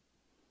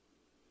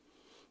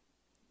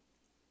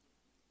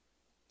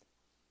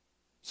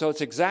 So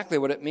it's exactly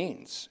what it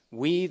means.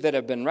 We that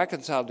have been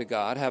reconciled to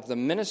God have the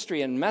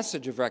ministry and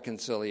message of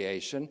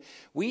reconciliation.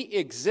 We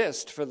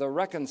exist for the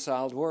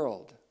reconciled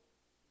world.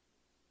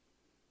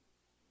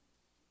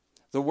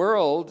 The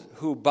world,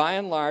 who by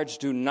and large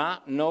do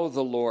not know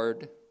the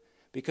Lord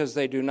because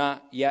they do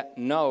not yet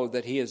know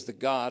that he is the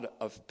God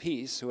of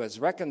peace, who has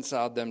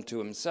reconciled them to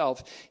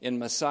himself in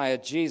Messiah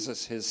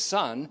Jesus, his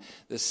Son,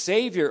 the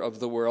Savior of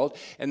the world,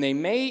 and they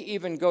may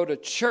even go to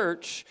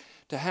church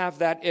to have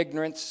that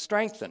ignorance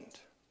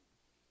strengthened.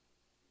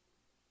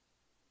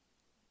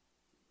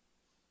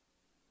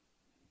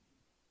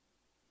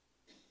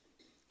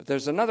 But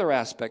there's another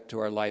aspect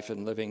to our life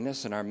and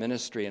livingness and our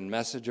ministry and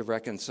message of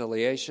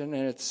reconciliation,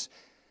 and it's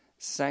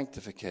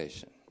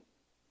sanctification.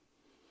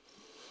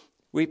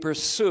 We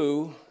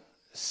pursue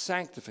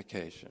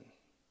sanctification.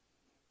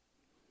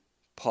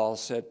 Paul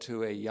said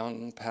to a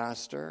young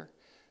pastor,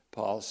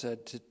 Paul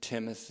said to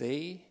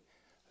Timothy,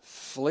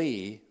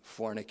 flee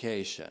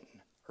fornication.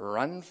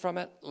 Run from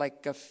it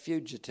like a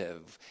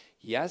fugitive.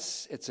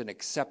 Yes, it's an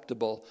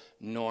acceptable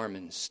norm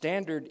and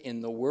standard in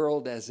the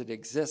world as it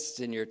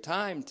exists in your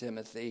time,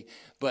 Timothy,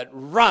 but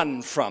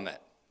run from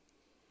it.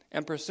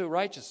 And pursue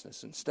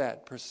righteousness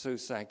instead. Pursue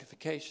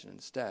sanctification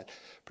instead.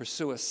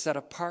 Pursue a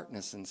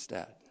set-apartness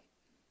instead.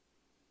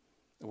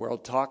 The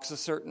world talks a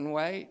certain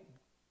way.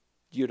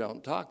 You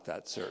don't talk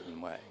that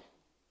certain way.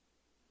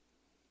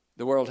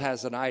 The world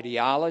has an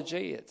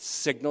ideology. It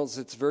signals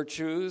its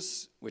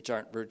virtues, which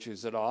aren't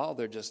virtues at all.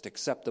 They're just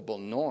acceptable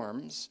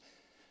norms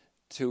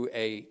to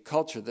a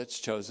culture that's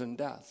chosen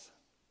death.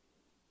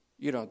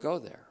 You don't go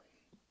there.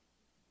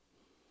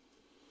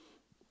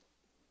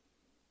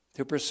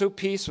 To pursue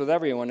peace with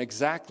everyone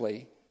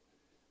exactly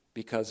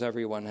because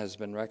everyone has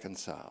been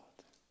reconciled.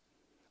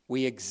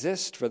 We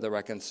exist for the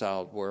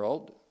reconciled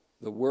world,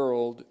 the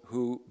world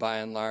who by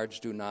and large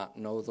do not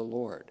know the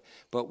Lord.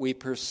 But we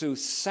pursue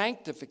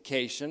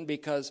sanctification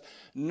because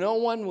no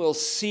one will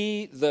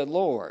see the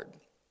Lord.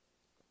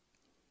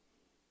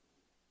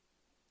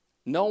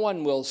 No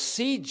one will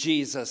see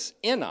Jesus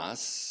in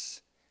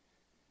us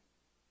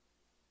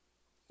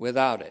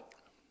without it.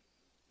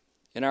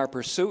 In our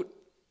pursuit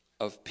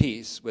of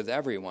peace with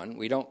everyone,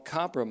 we don't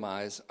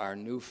compromise our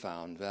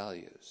newfound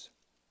values.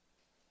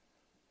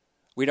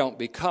 We don't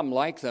become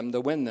like them to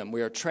win them.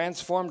 We are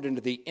transformed into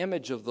the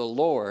image of the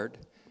Lord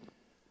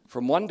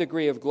from one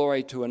degree of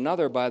glory to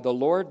another by the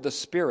Lord the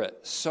Spirit,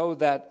 so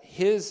that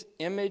his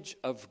image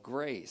of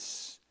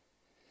grace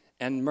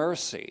and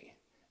mercy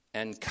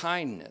and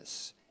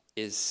kindness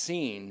is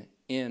seen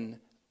in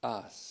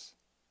us.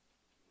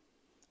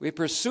 We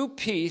pursue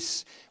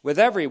peace with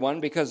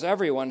everyone because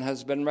everyone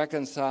has been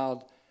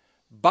reconciled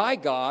by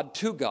God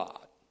to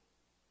God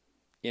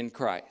in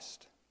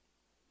Christ.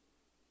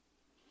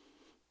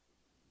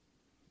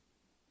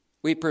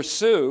 We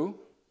pursue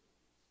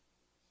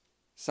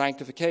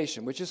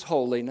sanctification, which is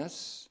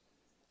holiness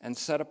and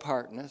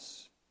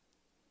set-apartness.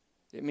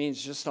 It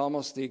means just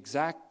almost the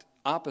exact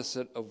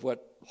opposite of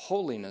what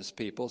holiness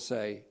people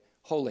say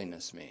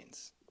holiness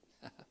means.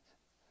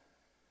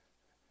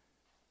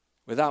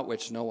 without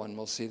which no one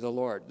will see the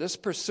Lord. This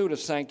pursuit of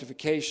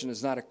sanctification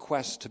is not a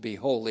quest to be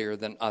holier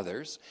than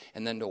others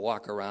and then to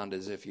walk around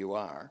as if you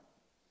are.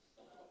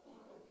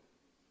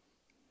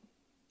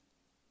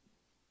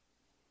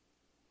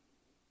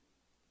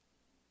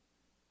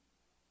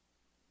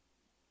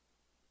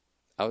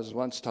 I was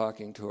once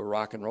talking to a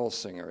rock and roll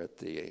singer at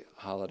the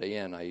Holiday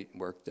Inn. I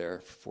worked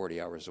there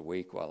 40 hours a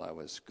week while I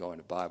was going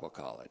to Bible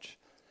college.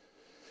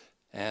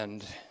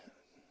 And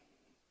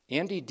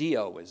Andy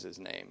Dio was his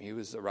name. He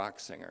was the rock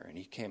singer. And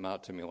he came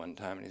out to me one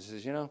time and he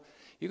says, you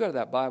go to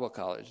that Bible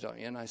college, don't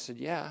you? And I said,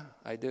 yeah,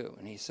 I do.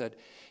 And he said,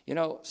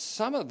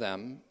 some of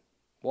them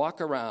walk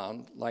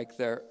around like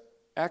their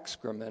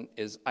excrement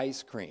is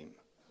ice cream.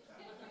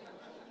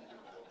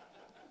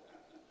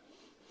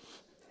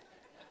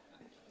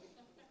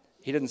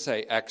 He didn't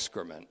say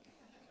excrement.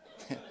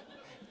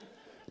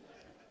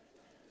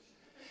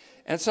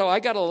 And so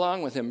I got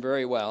along with him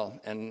very well,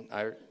 and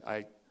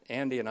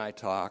Andy and I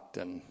talked,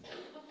 and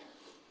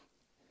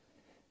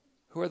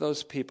who are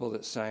those people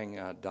that sang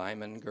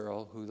Diamond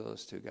Girl? Who are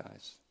those two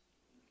guys?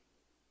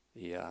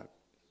 Yeah,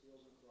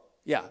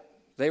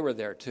 they were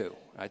there too.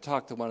 I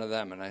talked to one of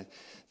them, and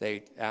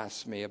they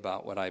asked me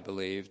about what I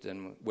believed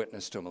and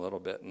witnessed to them a little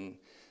bit, and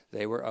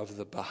they were of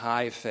the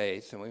Baha'i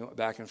faith, and we went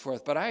back and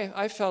forth. But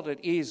I felt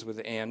at ease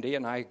with Andy,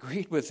 and I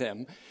agreed with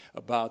him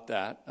about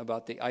that,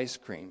 about the ice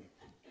cream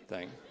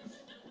thing.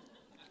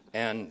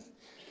 And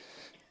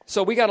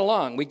so we got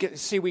along. We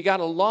got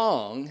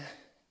along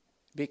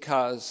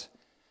because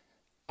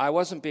I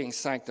wasn't being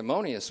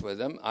sanctimonious with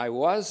him. I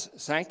was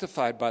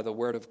sanctified by the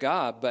Word of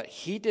God, but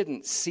he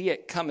didn't see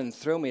it coming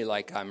through me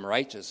like I'm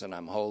righteous and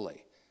I'm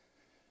holy.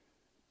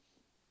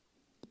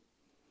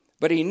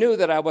 But he knew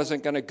that I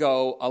wasn't going to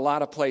go a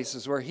lot of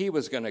places where he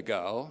was going to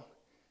go,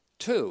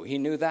 too. He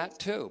knew that,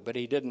 too, but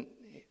he didn't.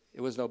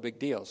 It was no big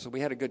deal. So we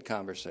had a good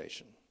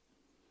conversation.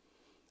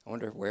 I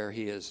wonder where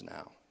he is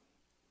now.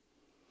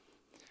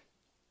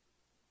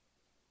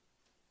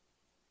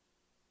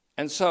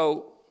 And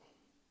so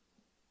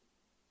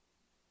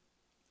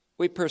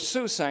we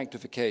pursue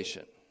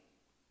sanctification.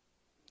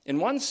 In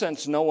one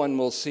sense, no one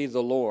will see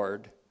the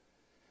Lord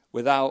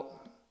without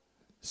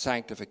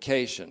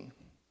sanctification.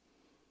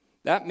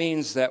 That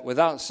means that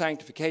without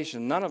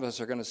sanctification, none of us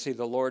are going to see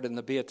the Lord in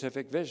the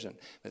beatific vision.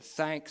 But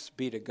thanks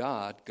be to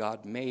God,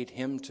 God made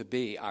him to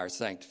be our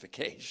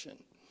sanctification.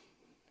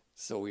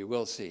 So we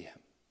will see him.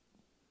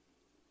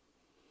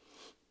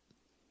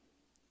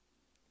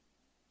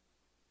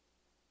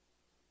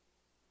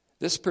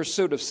 This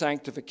pursuit of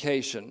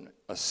sanctification,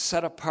 a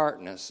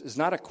set-apartness, is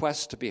not a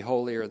quest to be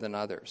holier than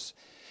others.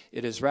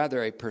 It is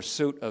rather a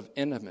pursuit of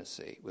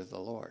intimacy with the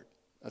Lord.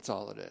 That's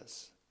all it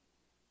is.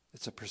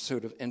 It's a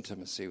pursuit of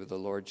intimacy with the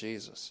Lord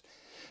Jesus.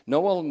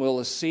 No one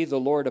will see the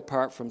Lord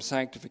apart from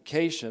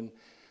sanctification,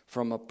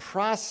 from a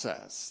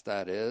process,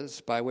 that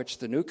is, by which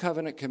the New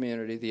Covenant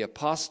community, the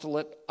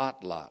apostolate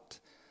Atlat,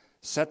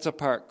 sets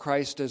apart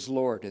Christ as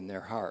Lord in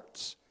their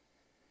hearts,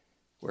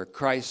 where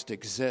Christ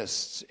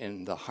exists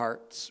in the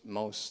heart's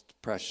most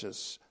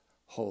precious,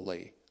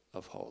 holy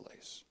of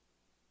holies.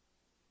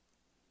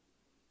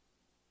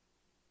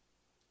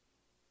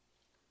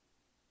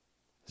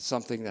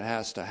 Something that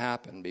has to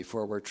happen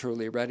before we're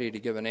truly ready to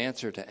give an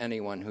answer to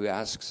anyone who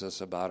asks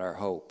us about our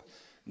hope.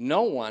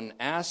 No one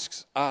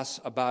asks us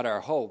about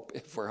our hope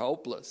if we're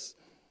hopeless,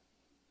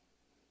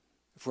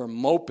 if we're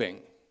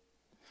moping.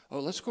 Oh,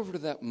 let's go over to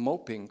that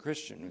moping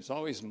Christian who's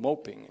always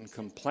moping and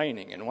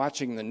complaining and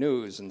watching the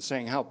news and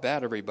saying how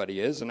bad everybody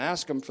is and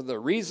ask them for the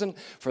reason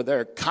for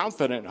their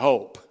confident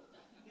hope.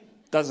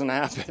 Doesn't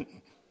happen.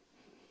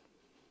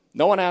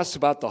 No one asks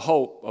about the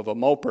hope of a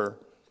moper.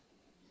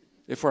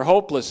 If we're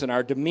hopeless in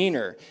our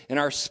demeanor, in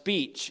our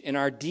speech, in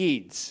our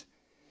deeds,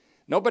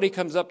 nobody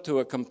comes up to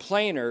a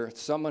complainer,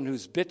 someone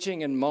who's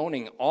bitching and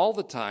moaning all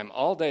the time,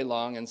 all day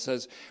long, and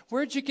says,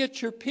 "Where'd you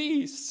get your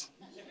peace?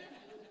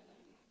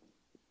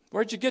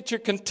 Where'd you get your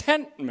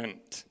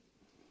contentment?"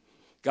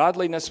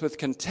 Godliness with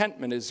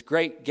contentment is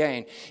great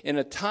gain. In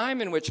a time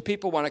in which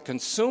people want to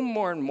consume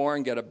more and more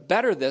and get a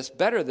better this,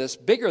 bigger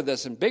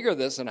this, and bigger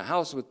this, in a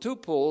house with 2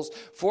 pools,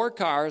 4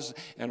 cars,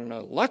 and an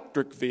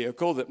electric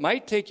vehicle that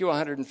might take you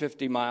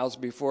 150 miles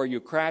before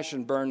you crash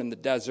and burn in the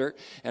desert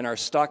and are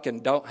stuck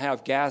and don't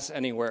have gas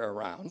anywhere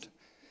around.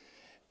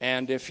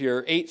 And if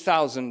your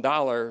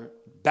 $8,000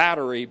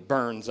 battery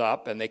burns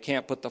up and they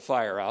can't put the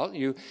fire out,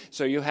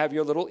 so you have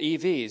your little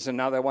EVs, and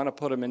now they want to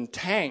put them in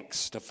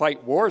tanks to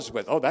fight wars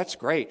with. Oh, that's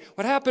great.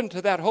 What happened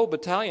to that whole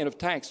battalion of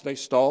tanks? They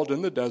stalled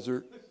in the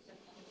desert.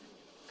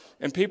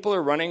 And people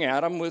are running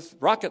at them with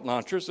rocket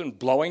launchers and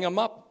blowing them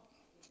up,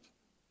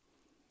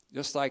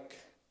 just like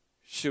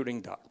shooting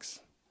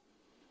ducks.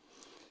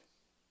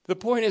 The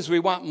point is, we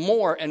want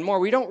more and more.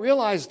 We don't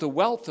realize the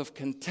wealth of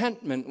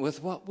contentment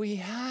with what we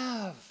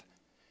have.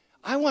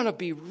 I want to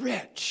be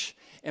rich.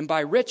 And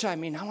by rich, I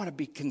mean I want to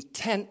be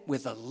content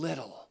with a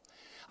little.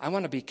 I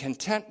want to be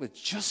content with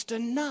just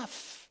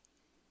enough.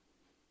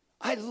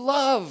 I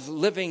love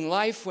living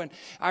life when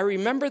I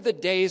remember the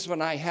days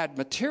when I had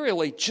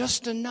materially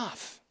just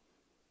enough.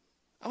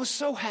 I was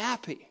so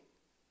happy.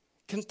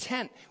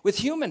 content with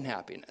human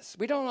happiness.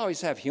 We don't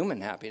always have human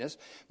happiness.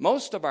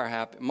 Most of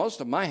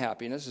my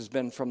happiness has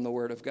been from the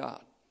Word of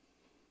God.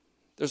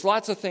 There's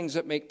lots of things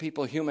that make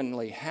people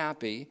humanly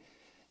happy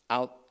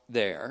out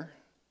there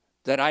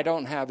that I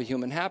don't have a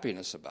human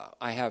happiness about.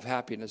 I have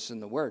happiness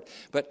in the Word.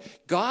 But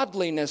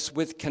godliness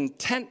with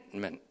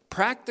contentment,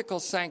 practical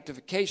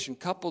sanctification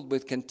coupled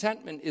with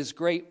contentment is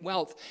great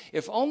wealth.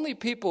 If only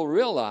people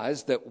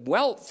realize that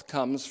wealth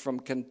comes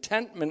from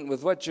contentment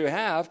with what you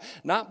have,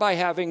 not by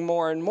having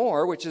more and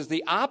more, which is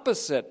the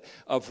opposite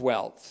of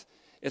wealth.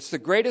 It's the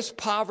greatest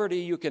poverty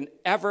you can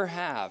ever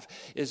have,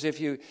 is if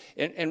you,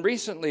 and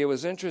recently it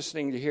was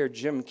interesting to hear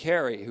Jim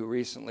Carrey, who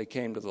recently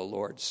came to the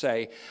Lord,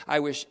 say, I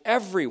wish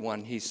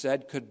everyone, he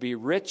said, could be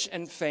rich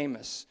and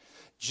famous,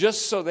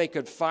 just so they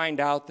could find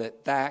out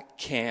that that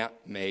can't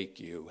make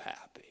you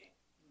happy.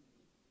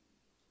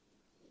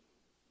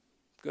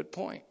 Good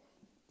point.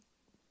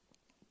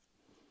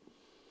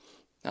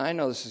 Now, I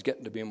know this is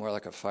getting to be more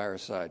like a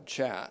fireside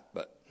chat,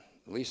 but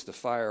at least the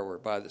fire we're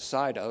by the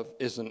side of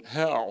isn't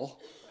hell.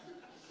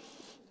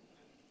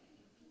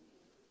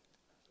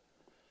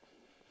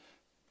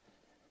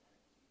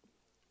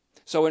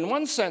 So in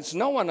one sense,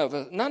 none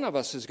of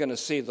us is going to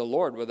see the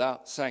Lord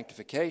without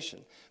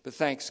sanctification. But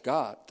thanks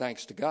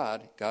to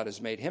God, God has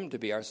made him to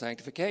be our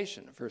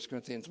sanctification, 1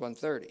 Corinthians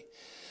 1:30.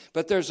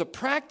 But there's a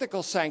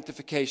practical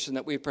sanctification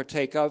that we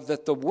partake of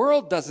that the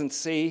world doesn't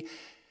see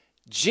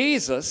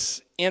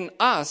Jesus in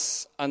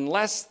us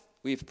unless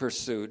we've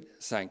pursued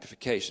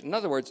sanctification. In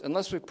other words,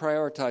 unless we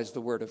prioritize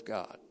the Word of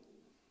God.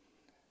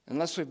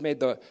 Unless we've made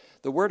the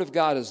Word of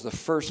God as the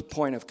first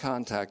point of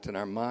contact in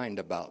our mind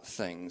about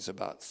things,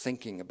 about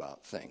thinking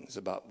about things,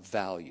 about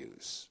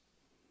values.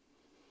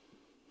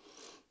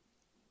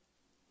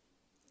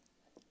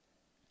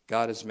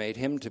 God has made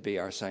him to be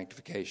our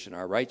sanctification,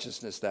 our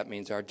righteousness. That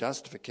means our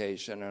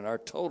justification and our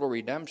total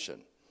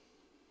redemption.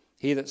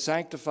 He that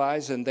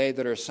sanctifies and they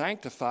that are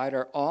sanctified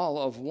are all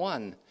of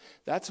one.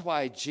 That's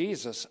why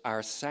Jesus,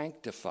 our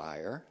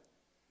sanctifier,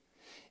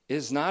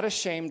 is not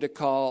ashamed to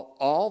call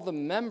all the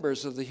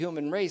members of the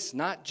human race,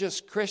 not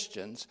just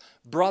Christians,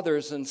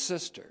 brothers and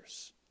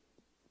sisters.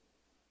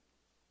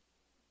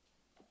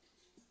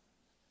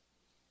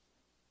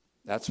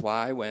 That's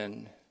why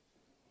when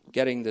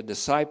getting the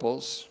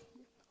disciples,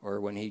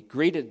 or when he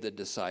greeted the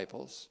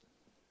disciples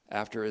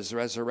after his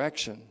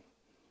resurrection,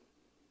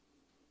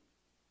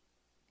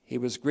 he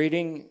was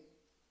greeting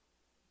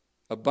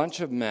a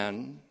bunch of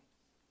men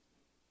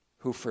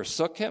who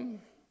forsook him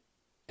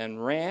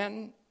and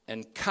ran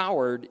and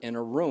cowered in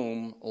a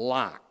room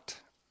locked.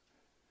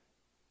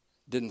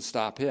 Didn't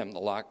stop him, the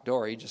locked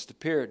door. He just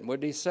appeared. And what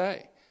did he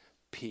say?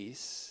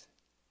 Peace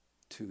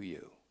to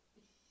you.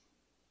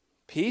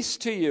 Peace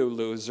to you,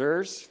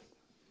 losers.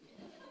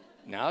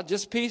 Now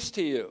just peace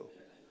to you.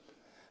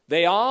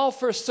 They all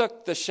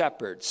forsook the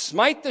shepherd.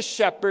 Smite the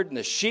shepherd and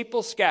the sheep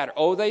will scatter.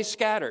 Oh, they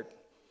scattered.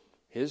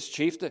 His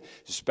chief,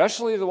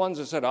 especially the ones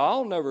that said,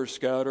 I'll never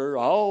scatter,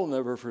 I'll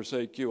never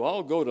forsake you,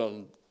 I'll go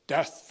to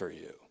death for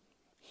you.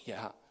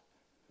 Yeah.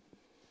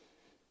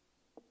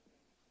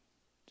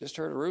 Just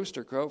heard a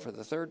rooster crow for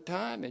the third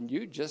time, and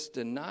you just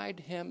denied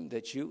him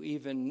that you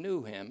even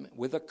knew him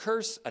with a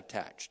curse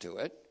attached to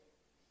it.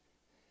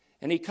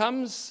 And he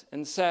comes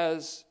and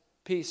says,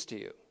 peace to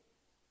you.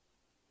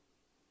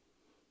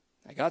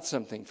 I got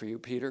something for you,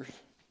 Peter.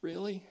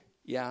 Really?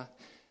 Yeah.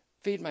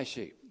 Feed my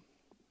sheep.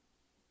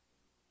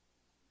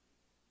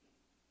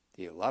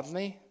 Do you love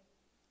me?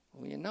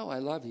 Well, you know I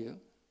love you.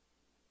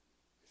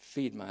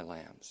 Feed my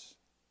lambs.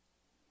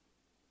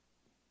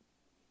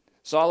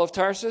 Saul of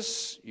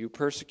Tarsus, you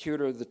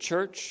persecutor of the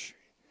church,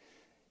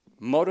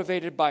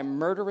 motivated by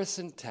murderous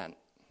intent.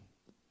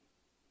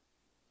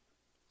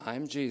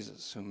 I'm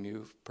Jesus whom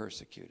you've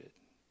persecuted.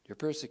 You're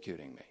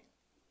persecuting me.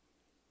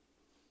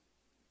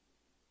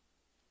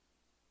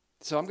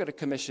 So I'm going to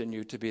commission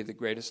you to be the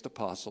greatest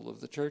apostle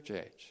of the church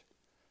age.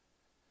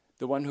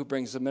 The one who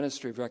brings the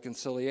ministry of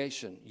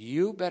reconciliation.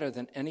 You better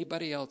than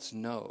anybody else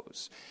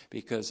knows,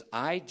 because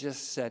I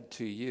just said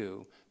to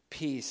you,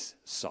 peace,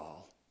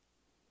 Saul.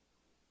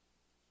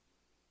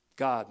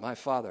 God, my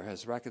Father,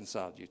 has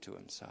reconciled you to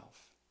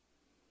himself.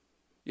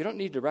 You don't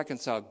need to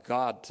reconcile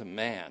God to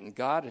man.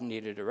 God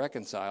needed to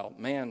reconcile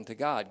man to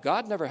God.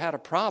 God never had a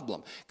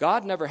problem.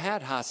 God never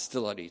had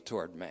hostility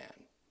toward man.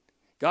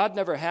 God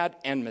never had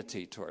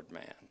enmity toward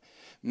man.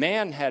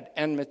 Man had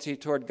enmity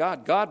toward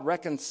God. God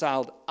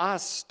reconciled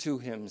us to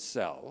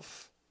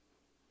himself,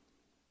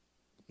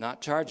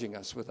 not charging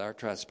us with our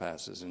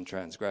trespasses and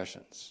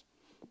transgressions.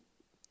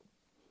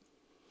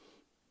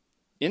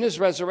 In his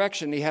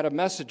resurrection, he had a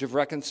message of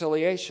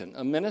reconciliation,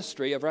 a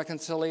ministry of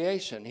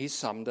reconciliation. He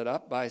summed it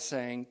up by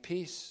saying,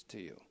 peace to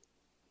you,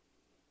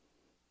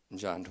 in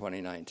John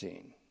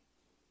 20:19.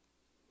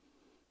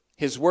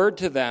 His word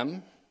to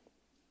them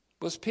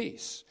was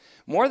peace.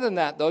 More than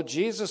that, though,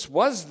 Jesus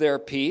was their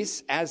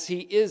peace as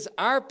he is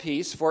our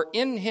peace, for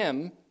in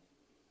him,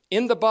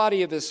 in the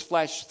body of his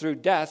flesh through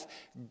death,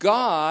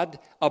 God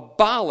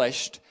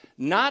abolished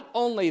not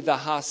only the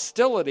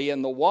hostility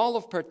and the wall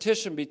of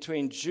partition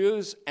between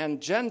Jews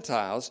and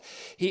Gentiles,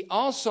 he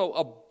also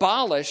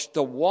abolished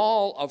the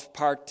wall of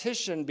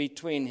partition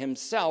between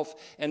himself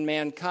and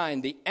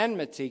mankind, the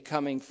enmity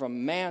coming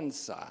from man's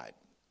side,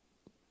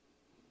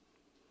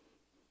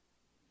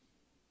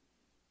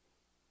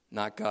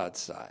 not God's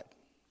side.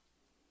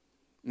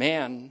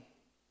 Man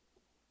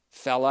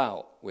fell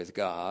out with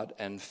God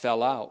and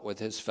fell out with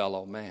his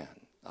fellow man.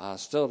 The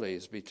hostility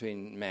is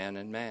between man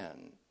and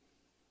man.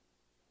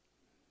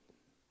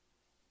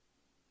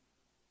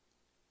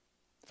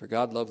 For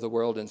God loved the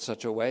world in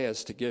such a way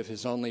as to give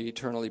his only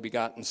eternally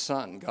begotten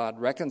Son. God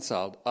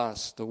reconciled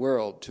us, the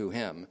world, to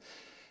him,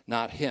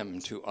 not him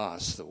to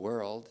us, the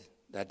world.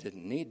 That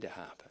didn't need to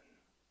happen.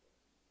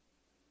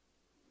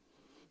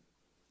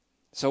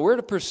 So we're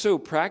to pursue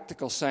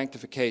practical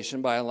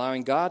sanctification by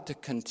allowing God to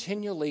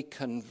continually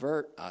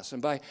convert us.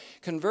 And by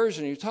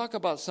conversion, you talk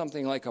about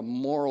something like a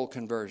moral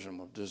conversion.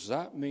 Well, does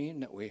that mean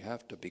that we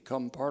have to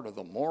become part of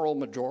the moral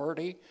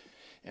majority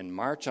and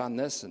march on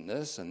this and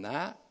this and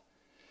that?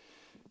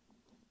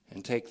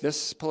 And take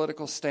this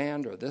political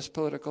stand or this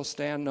political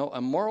stand? No,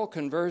 a moral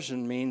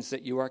conversion means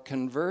that you are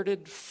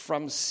converted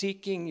from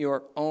seeking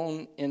your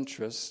own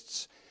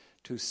interests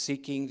to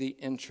seeking the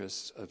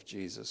interests of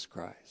Jesus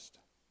Christ.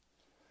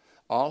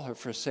 All have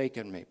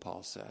forsaken me,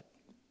 Paul said.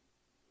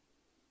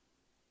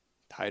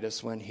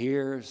 Titus went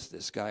here,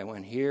 this guy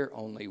went here.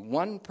 Only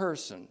one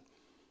person,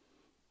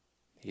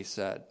 he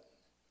said,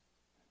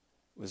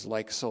 was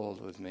like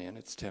souled with me, and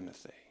it's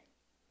Timothy.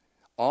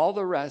 All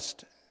the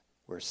rest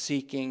were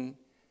seeking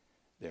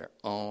their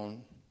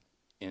own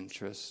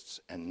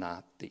interests and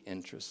not the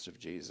interests of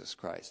Jesus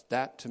Christ.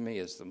 That, to me,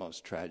 is the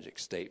most tragic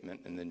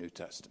statement in the New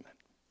Testament.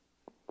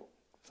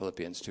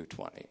 Philippians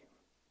 2:20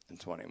 and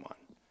 21.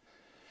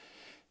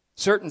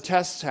 Certain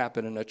tests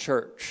happen in a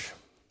church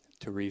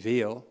to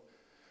reveal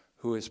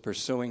who is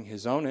pursuing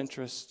his own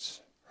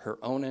interests, her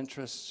own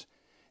interests,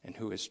 and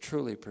who is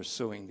truly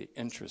pursuing the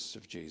interests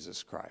of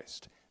Jesus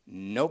Christ.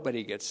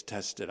 Nobody gets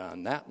tested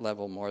on that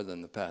level more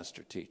than the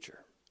pastor-teacher.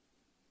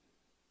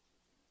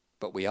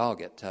 But we all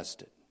get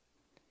tested.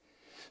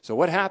 So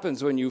what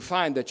happens when you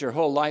find that your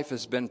whole life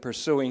has been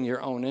pursuing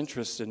your own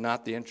interests and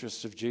not the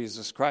interests of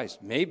Jesus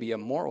Christ? Maybe a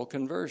moral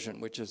conversion,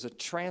 which is a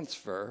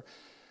transfer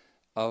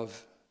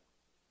of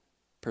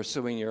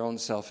pursuing your own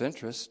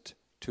self-interest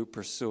to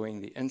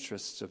pursuing the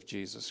interests of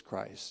Jesus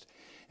Christ.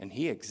 And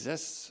he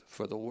exists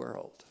for the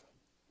world,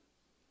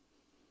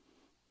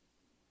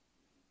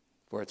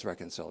 for its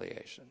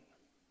reconciliation.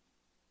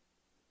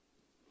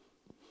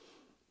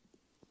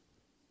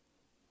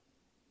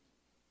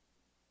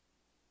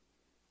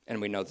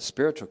 And we know the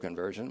spiritual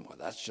conversion, well,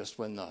 that's just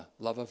when the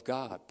love of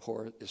God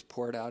is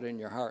poured out in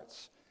your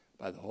hearts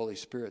by the Holy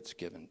Spirit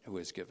who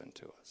is given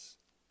to us.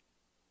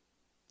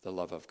 The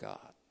love of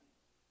God.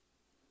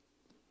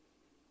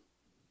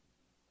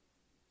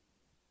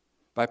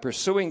 By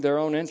pursuing their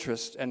own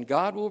interest, and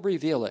God will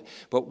reveal it.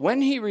 But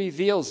when he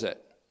reveals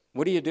it,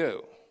 what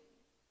do?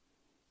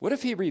 What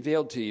if he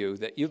revealed to you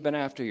that you've been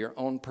after your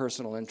own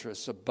personal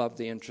interests above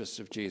the interests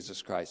of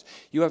Jesus Christ?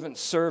 You haven't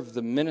served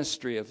the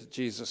ministry of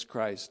Jesus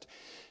Christ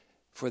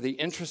for the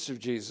interests of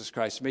Jesus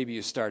Christ. Maybe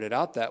you started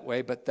out that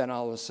way, but then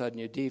all of a sudden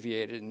you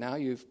deviated, and now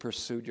you've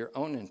pursued your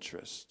own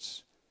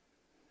interests.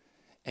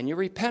 And you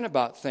repent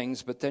about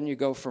things, but then you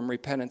go from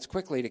repentance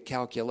quickly to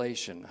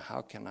calculation.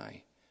 How can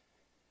I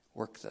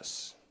work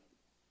this?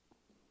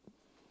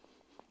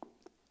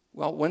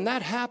 Well, when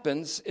that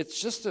happens,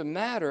 it's just a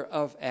matter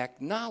of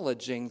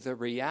acknowledging the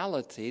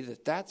reality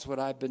that that's what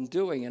I've been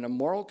doing, and a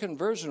moral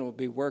conversion will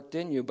be worked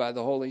in you by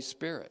the Holy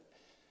Spirit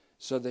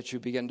so that you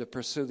begin to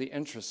pursue the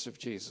interests of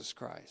Jesus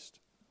Christ.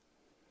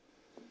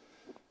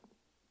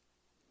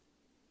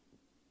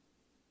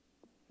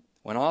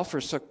 When all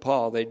forsook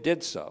Paul, they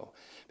did so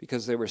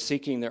because they were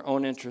seeking their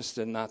own interests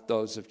and not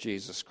those of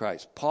Jesus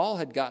Christ. Paul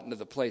had gotten to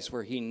the place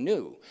where he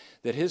knew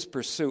that his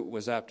pursuit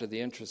was after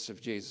the interests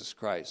of Jesus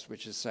Christ,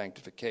 which is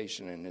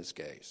sanctification in his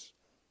case.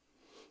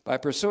 By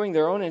pursuing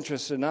their own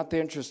interests and not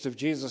the interests of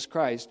Jesus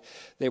Christ,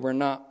 they were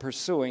not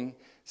pursuing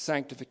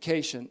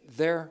sanctification.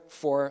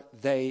 Therefore,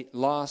 they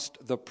lost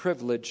the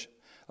privilege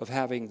of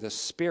having the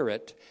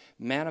Spirit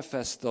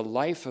manifest the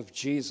life of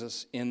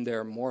Jesus in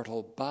their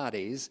mortal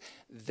bodies.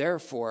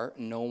 Therefore,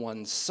 no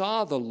one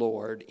saw the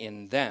Lord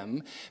in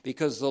them,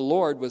 because the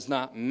Lord was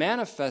not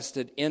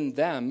manifested in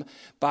them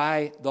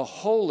by the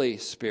Holy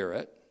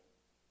Spirit.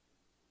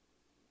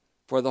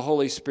 For the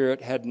Holy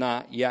Spirit had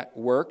not yet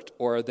worked,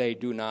 or they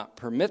do not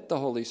permit the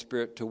Holy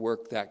Spirit to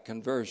work that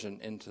conversion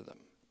into them.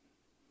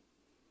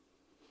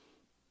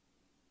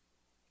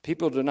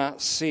 People do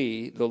not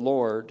see the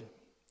Lord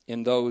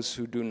in those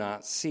who do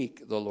not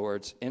seek the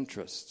Lord's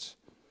interests,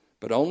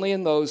 but only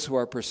in those who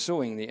are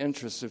pursuing the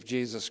interests of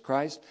Jesus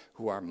Christ,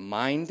 who are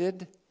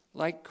minded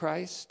like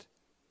Christ,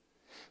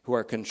 who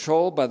are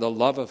controlled by the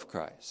love of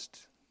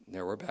Christ. And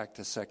there we're back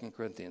to 2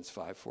 Corinthians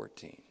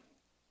 5:14.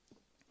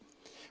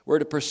 We're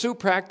to pursue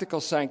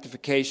practical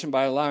sanctification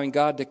by allowing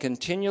God to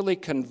continually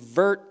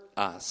convert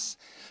us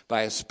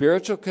by a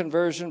spiritual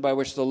conversion by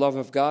which the love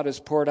of God is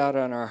poured out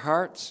on our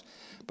hearts,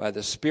 by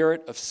the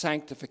spirit of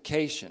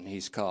sanctification,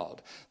 he's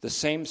called, the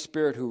same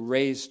spirit who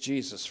raised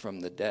Jesus from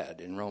the dead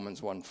in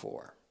Romans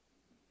 1:4.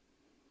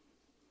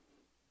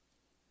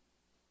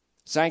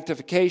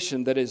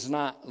 Sanctification that is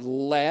not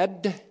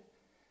led,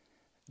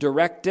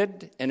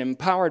 directed, and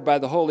empowered by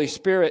the Holy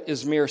Spirit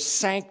is mere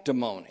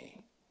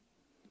sanctimony,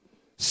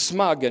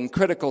 smug and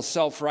critical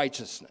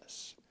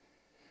self-righteousness.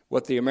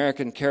 What the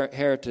American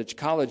Heritage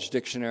College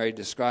Dictionary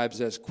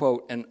describes as,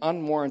 quote, an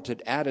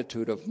unwarranted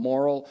attitude of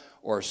moral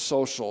or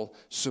social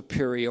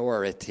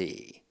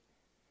superiority.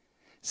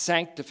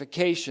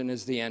 Sanctification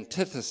is the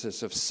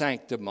antithesis of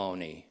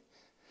sanctimony.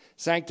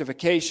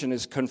 Sanctification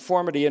is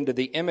conformity into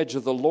the image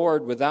of the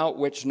Lord, without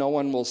which no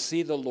one will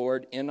see the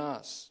Lord in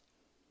us.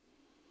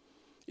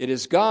 It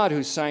is God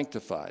who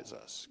sanctifies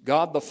us.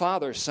 God the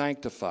Father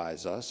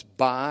sanctifies us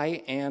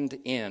by and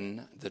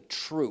in the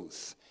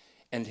truth.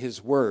 And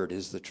his word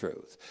is the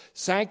truth.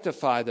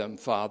 Sanctify them,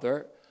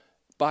 Father,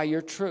 by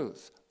your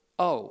truth.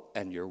 Oh,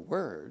 and your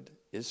word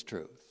is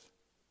truth.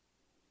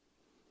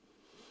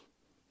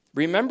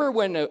 Remember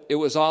when it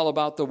was all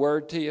about the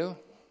word to you?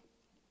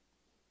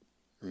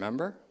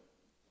 Remember?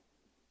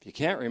 If you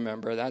can't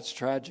remember, that's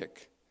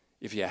tragic.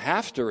 If you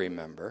have to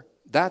remember,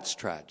 that's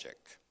tragic.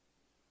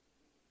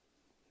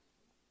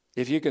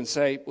 If you can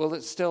say, well,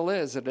 it still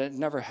is, and it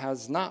never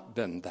has not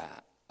been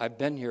that. I've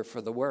been here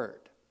for the word.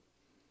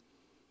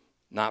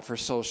 Not for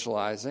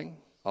socializing,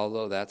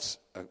 although that's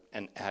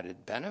an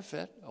added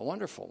benefit, a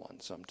wonderful one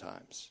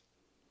sometimes.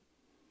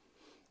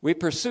 We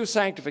pursue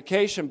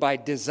sanctification by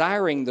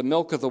desiring the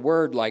milk of the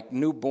word like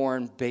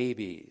newborn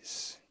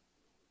babies.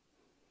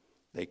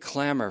 They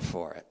clamor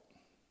for it.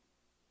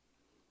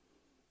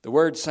 The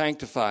word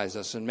sanctifies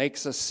us and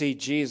makes us see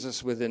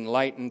Jesus with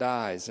enlightened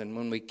eyes. And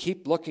when we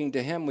keep looking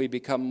to him, we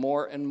become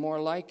more and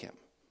more like him,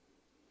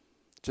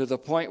 to the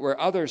point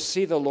where others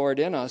see the Lord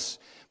in us,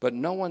 but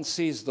no one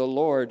sees the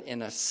Lord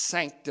in a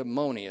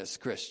sanctimonious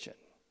Christian.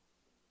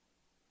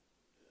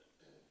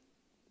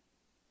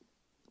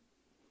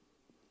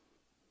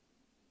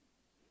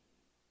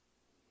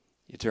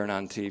 You turn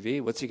on TV,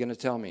 what's he going to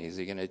tell me? Is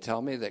he going to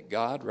tell me that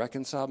God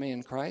reconciled me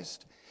in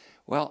Christ?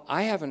 Well,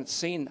 I haven't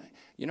seen,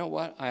 you know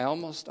what, I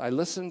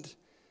listened,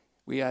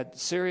 we had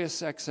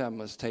Sirius XM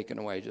was taken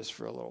away just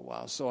for a little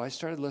while, so I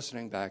started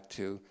listening back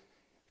to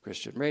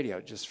Christian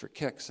radio just for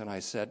kicks, and I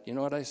said, you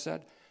know what I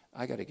said?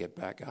 I got to get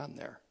back on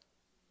there.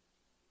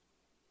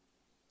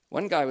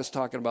 One guy was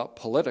talking about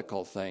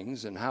political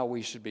things and how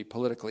we should be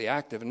politically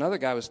active. Another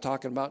guy was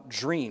talking about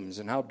dreams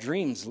and how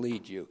dreams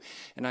lead you.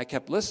 And I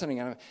kept listening.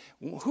 And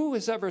who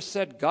has ever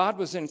said God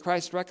was in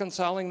Christ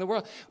reconciling the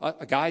world?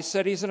 A guy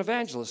said he's an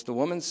evangelist. A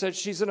woman said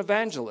she's an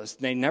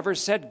evangelist. They never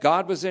said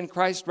God was in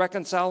Christ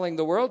reconciling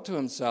the world to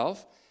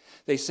himself.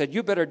 They said,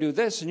 you better do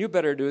this and you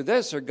better do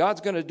this or God's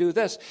going to do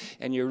this.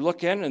 And you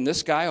look in and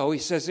this guy, he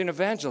says he's an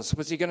evangelist.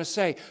 What's he going to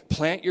say?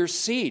 Plant your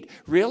seed.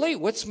 Really?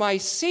 What's my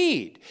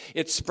seed?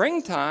 It's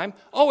springtime.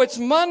 Oh, it's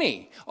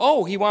money.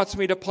 Oh, he wants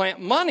me to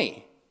plant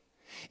money.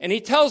 And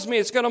he tells me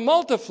it's going to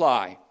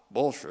multiply.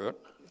 Bullshit.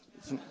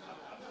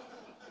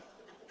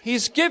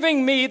 He's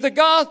giving me the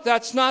gospel.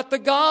 That's not the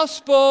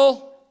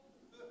gospel.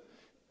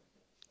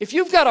 If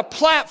you've got a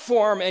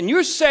platform and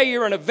you say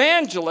you're an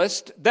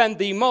evangelist, then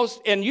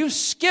and you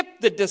skip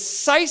the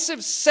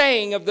decisive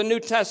saying of the New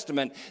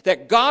Testament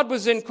that God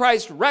was in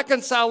Christ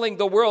reconciling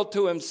the world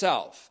to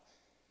himself,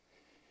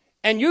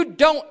 and you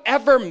don't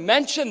ever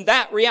mention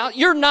that reality,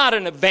 you're not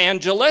an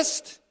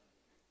evangelist.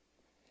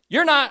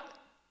 You're not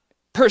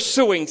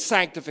pursuing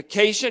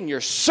sanctification.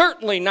 You're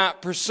certainly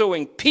not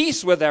pursuing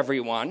peace with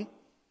everyone.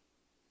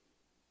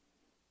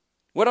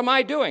 What am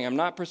I doing? I'm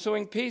not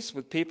pursuing peace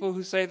with people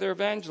who say they're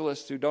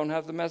evangelists who don't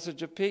have the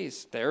message of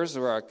peace. There is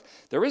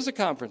a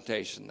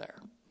confrontation there.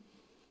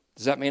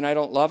 Does that mean I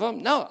don't love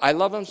them? No, I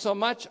love them so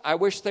much, I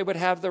wish they would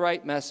have the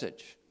right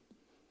message.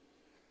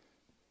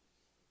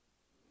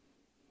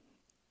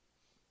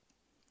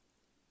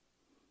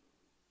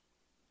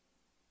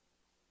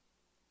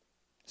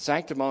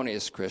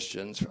 Sanctimonious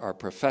Christians are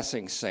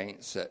professing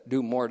saints that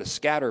do more to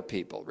scatter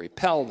people,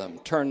 repel them,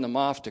 turn them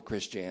off to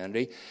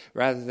Christianity,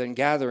 rather than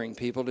gathering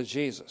people to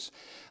Jesus.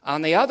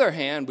 On the other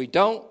hand, we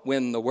don't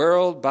win the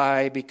world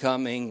by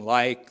becoming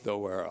like the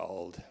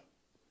world,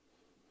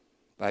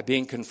 by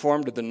being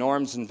conformed to the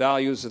norms and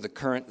values of the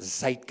current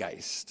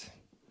zeitgeist.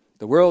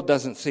 The world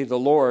doesn't see the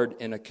Lord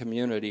in a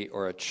community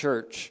or a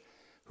church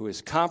who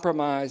is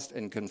compromised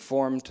and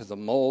conformed to the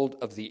mold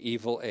of the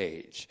evil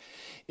age.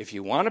 If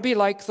you want to be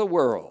like the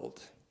world,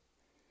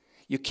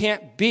 you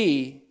can't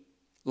be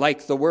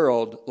like the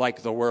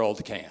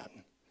world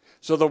can.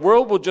 So the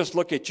world will just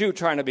look at you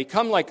trying to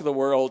become like the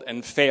world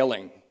and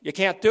failing. You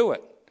can't do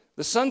it.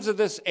 The sons of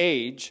this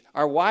age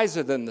are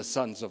wiser than the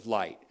sons of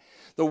light.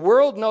 The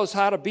world knows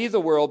how to be the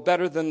world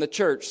better than the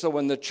church. So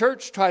when the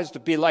church tries to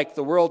be like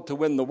the world to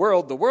win the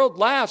world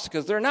laughs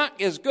because they're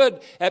not as good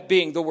at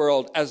being the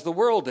world as the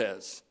world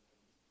is.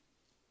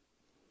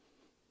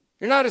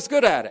 You're not as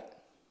good at it.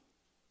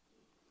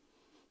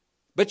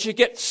 But you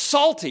get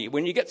salty.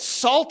 When you get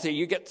salty,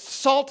 you get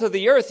salt of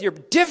the earth. You're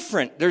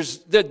different.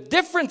 The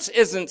difference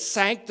isn't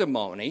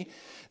sanctimony.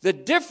 The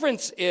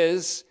difference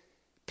is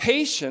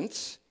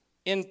patience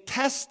in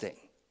testing,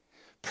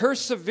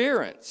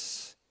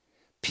 perseverance,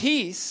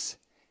 peace,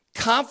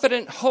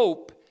 confident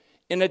hope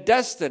in a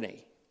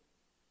destiny.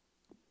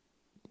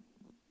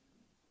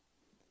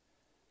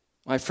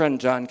 My friend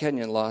John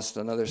Kenyon lost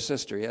another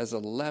sister. He has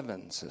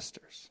 11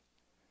 sisters.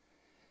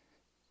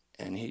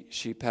 And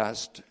she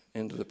passed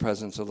into the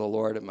presence of the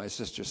Lord. And my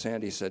sister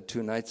Sandy said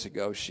 2 nights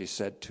ago, she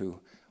said to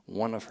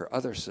one of her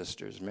other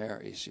sisters,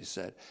 Mary, she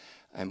said,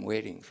 I'm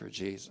waiting for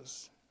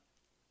Jesus.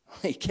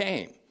 He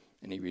came,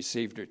 and he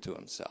received her to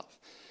himself.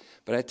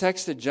 But I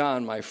texted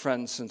John, my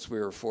friend, since we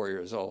were 4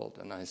 years old,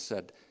 and I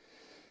said,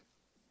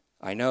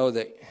 I know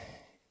that,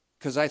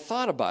 because I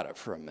thought about it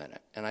for a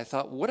minute, and I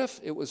thought, what if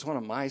it was one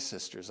of my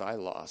sisters I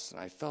lost,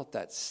 and I felt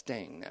that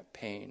sting, that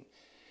pain,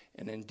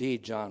 and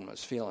indeed John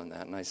was feeling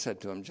that, and I said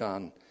to him,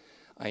 John,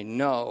 I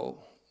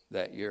know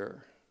that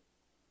your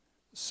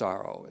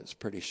sorrow is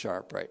pretty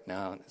sharp right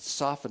now, and it's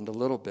softened a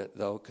little bit,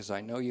 though, because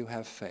I know you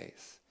have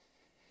faith,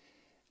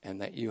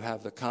 and that you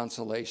have the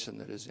consolation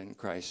that is in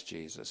Christ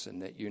Jesus,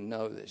 and that you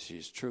know that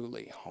she's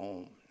truly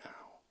home now.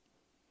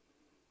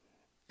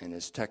 And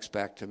his text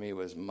back to me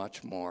was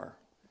much more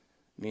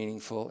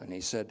meaningful, and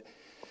he said,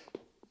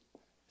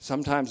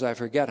 sometimes I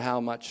forget how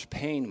much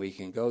pain we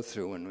can go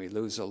through when we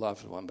lose a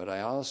loved one, but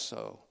I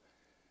also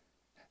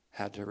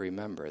had to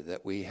remember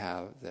that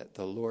that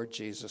the Lord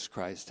Jesus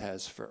Christ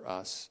has for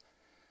us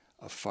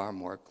a far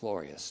more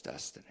glorious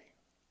destiny.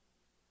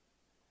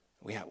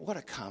 What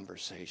a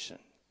conversation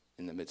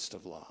in the midst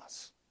of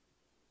loss.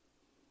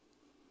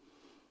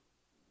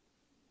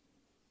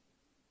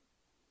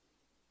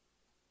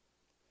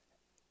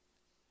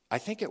 I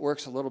think it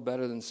works a little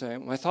better than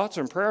saying, my thoughts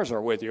and prayers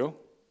are with you.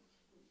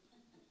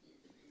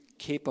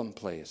 Keep them,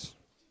 please.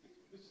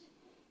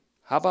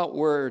 How about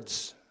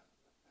words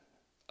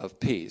of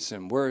peace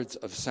and words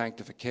of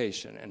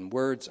sanctification and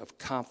words of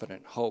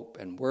confident hope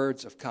and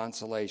words of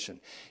consolation?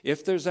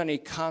 If there's any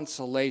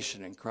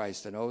consolation in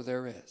Christ, and oh,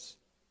 there is.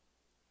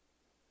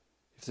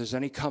 If there's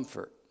any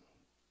comfort,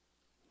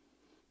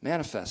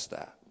 manifest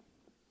that.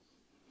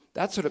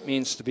 That's what it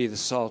means to be the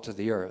salt of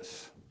the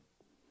earth.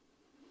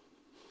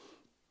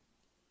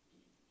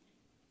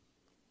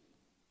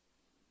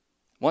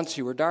 Once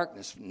you were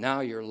darkness, now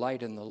you're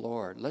light in the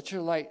Lord. Let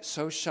your light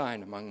so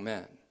shine among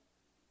men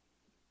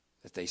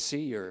that they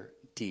see your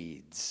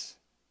deeds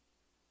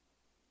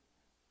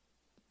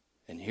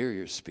and hear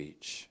your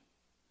speech.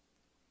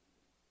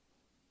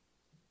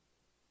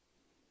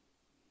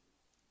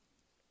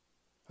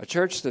 A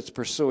church that's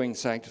pursuing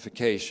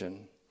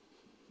sanctification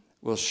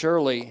will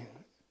surely,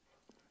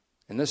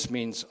 and this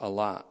means a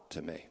lot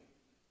to me,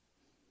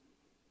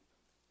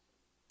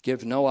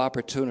 give no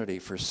opportunity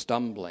for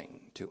stumbling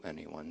to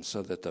anyone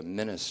so that the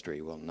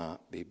ministry will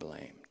not be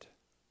blamed.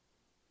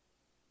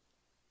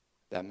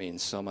 That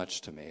means so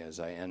much to me as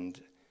I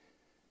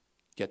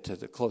get to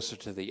closer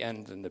to the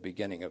end than the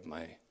beginning of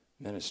my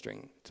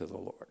ministering to the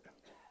Lord.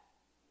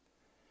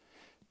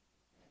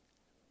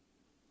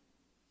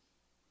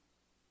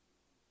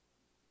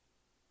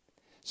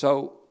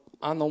 So,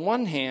 on the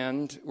one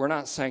hand, we're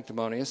not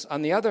sanctimonious.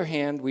 On the other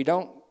hand, we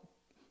don't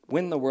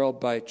win the world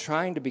by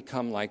trying to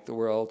become like the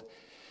world.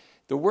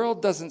 The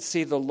world doesn't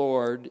see the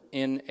Lord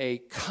in a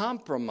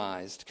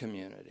compromised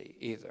community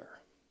either.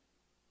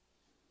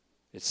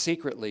 It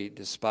secretly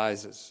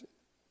despises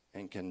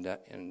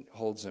and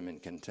holds him in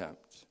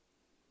contempt.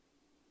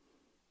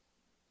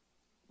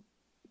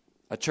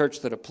 A church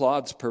that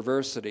applauds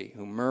perversity,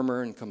 who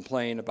murmur and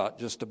complain about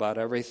just about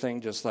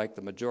everything, just like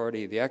the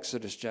majority of the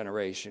Exodus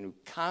generation, who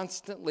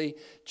constantly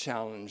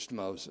challenged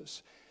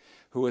Moses,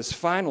 who was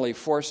finally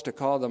forced to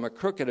call them a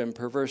crooked and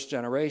perverse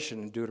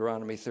generation in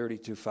Deuteronomy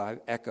 32:5,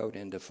 echoed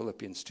into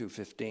Philippians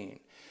 2:15.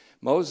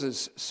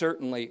 Moses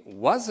certainly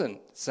wasn't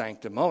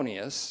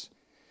sanctimonious.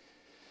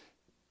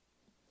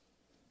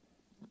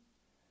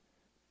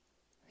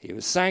 He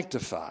was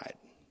sanctified.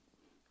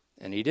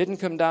 And he didn't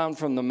come down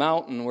from the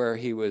mountain where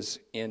he was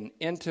in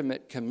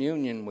intimate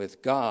communion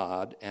with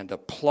God and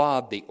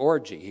applaud the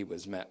orgy he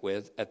was met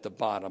with at the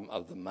bottom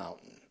of the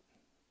mountain.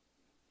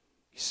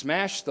 He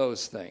smashed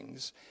those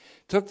things,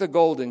 took the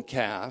golden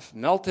calf,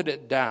 melted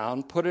it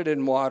down, put it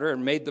in water,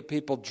 and made the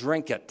people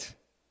drink it.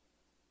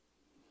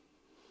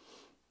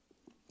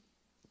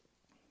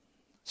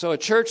 So a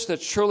church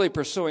that's truly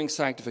pursuing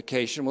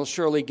sanctification will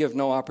surely give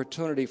no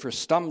opportunity for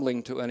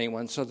stumbling to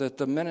anyone so that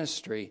the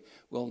ministry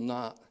will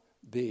not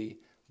be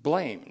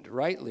blamed,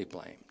 rightly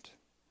blamed.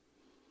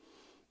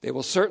 They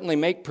will certainly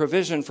make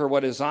provision for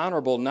what is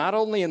honorable, not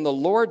only in the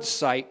Lord's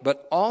sight,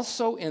 but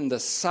also in the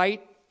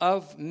sight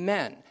of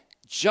men.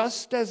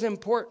 Just as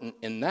important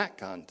in that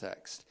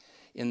context,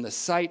 in the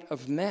sight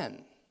of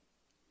men,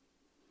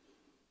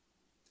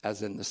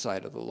 as in the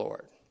sight of the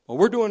Lord. Well,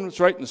 we're doing what's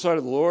right in the sight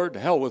of the Lord, to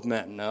hell with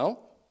men. No.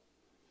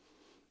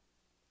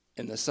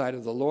 in the sight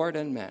of the Lord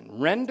and men.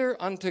 Render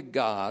unto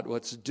God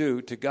what's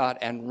due to God,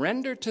 and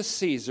render to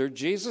Caesar.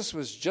 Jesus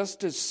was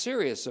just as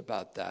serious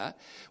about that,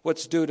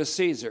 what's due to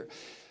Caesar.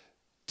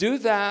 Do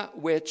that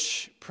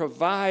which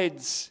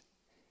provides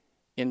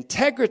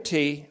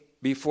integrity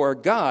before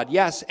God,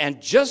 yes,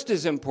 and just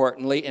as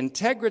importantly,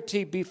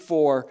 integrity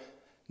before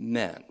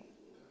men.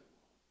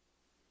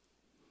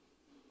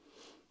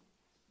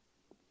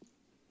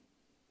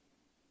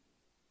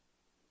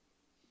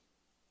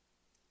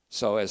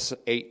 So as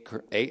 2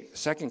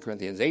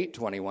 Corinthians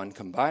 8:21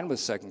 combined with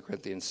 2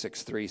 Corinthians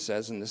 6:3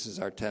 says, and this is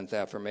our 10th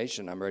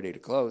affirmation, I'm ready to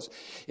close.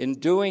 In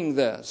doing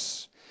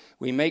this,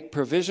 we make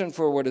provision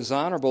for what is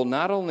honorable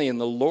not only in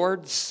the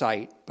Lord's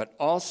sight, but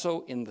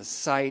also in the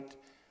sight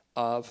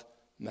of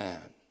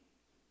man.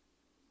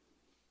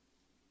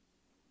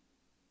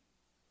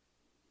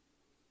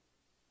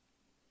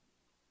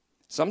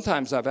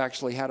 Sometimes I've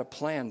actually had a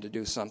plan to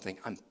do something.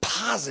 I'm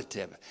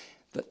positive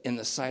that in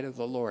the sight of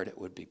the Lord it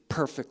would be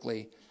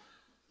perfectly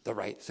the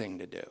right thing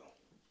to do.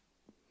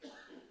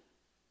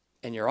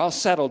 And you're all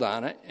settled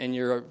on it, and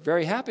you're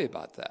very happy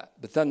about that.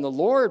 But then the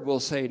Lord will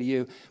say to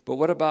you, but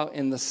what about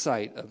in the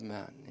sight of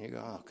men? And you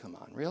go, oh, come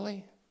on,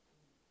 really?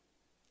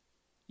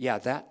 Yeah,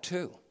 that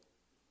too.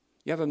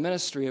 You have a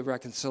ministry of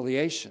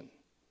reconciliation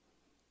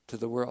to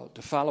the world,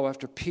 to follow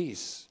after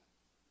peace,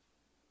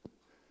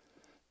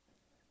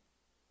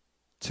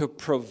 to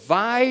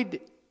provide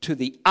to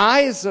the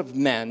eyes of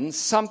men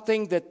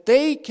something that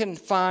they can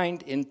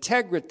find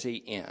integrity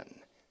in,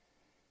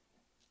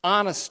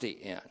 honesty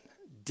in,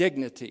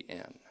 dignity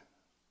in.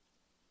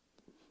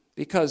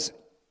 Because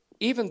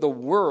even the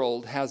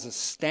world has a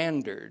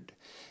standard.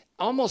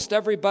 Almost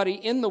everybody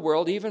in the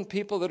world, even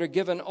people that are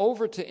given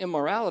over to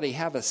immorality,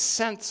 have a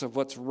sense of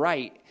what's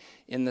right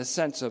in the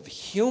sense of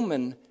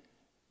human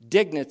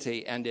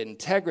dignity and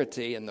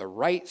integrity and the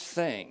right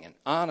thing and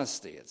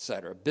honesty,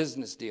 etc.,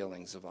 business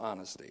dealings of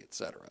honesty,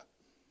 etc.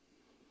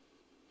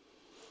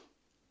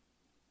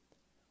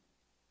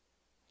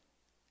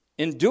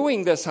 In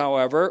doing this,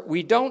 however,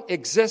 we don't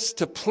exist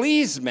to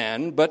please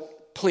men,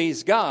 but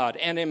please God.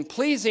 And in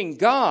pleasing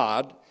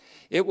God,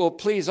 it will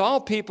please all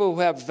people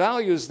who have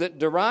values that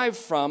derive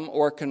from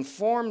or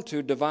conform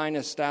to divine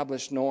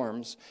established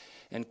norms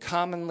and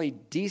commonly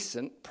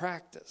decent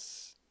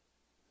practice.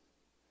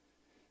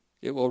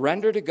 It will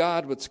render to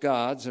God what's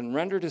God's and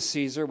render to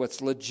Caesar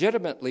what's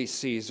legitimately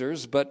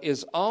Caesar's, but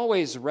is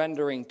always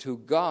rendering to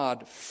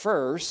God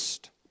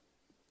first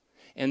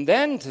and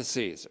then to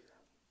Caesar.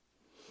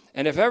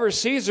 And if ever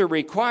Caesar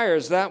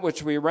requires that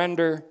which we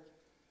render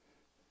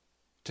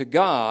to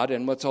God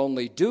and what's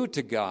only due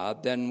to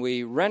God, then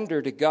we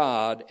render to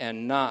God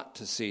and not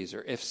to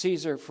Caesar. If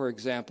Caesar, for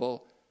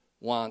example,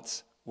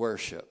 wants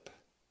worship,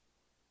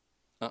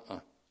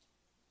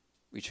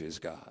 we choose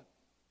God.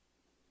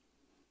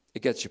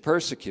 It gets you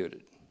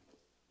persecuted.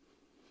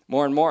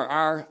 More and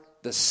more,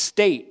 the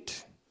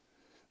state,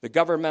 the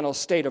governmental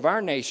state of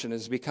our nation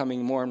is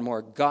becoming more and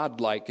more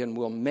godlike and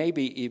will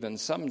maybe even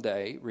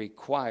someday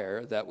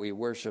require that we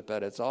worship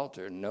at its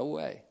altar. No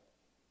way.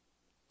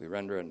 We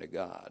render unto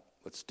God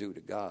what's due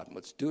to God. And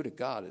what's due to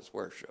God is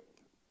worship.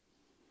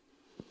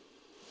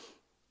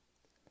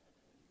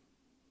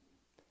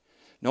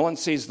 No one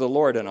sees the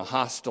Lord in a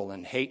hostile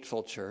and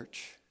hateful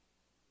church.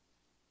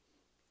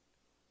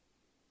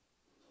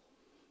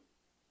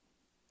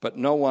 But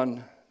no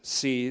one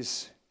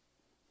sees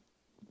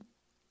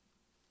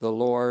the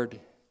Lord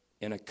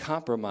in a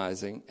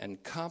compromising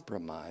and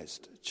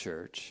compromised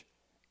church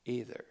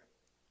either.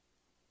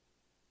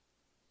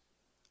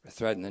 We're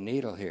threading the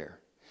needle here.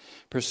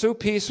 Pursue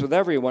peace with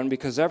everyone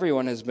because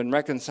everyone has been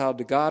reconciled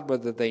to God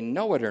whether they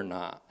know it or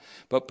not.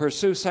 But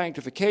pursue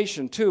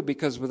sanctification too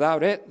because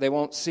without it they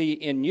won't see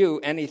in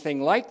you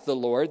anything like the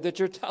Lord that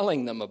you're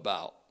telling them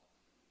about.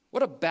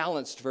 What a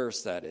balanced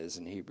verse that is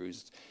in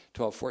Hebrews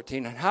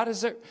 12:14. And how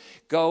does it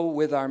go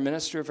with our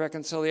ministry of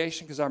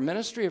reconciliation? Because our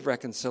ministry of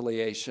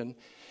reconciliation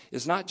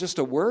is not just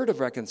a word of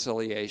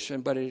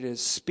reconciliation, but it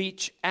is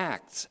speech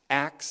acts,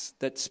 acts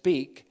that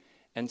speak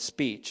and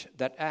speech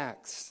that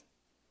acts.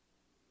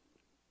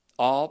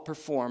 All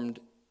performed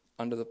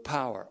under the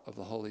power of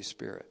the Holy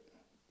Spirit.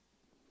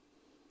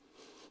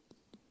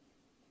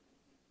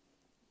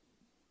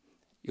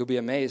 You'll be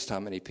amazed how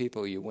many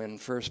people you win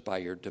first by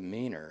your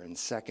demeanor and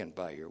second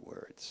by your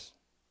words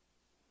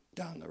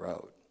down the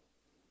road.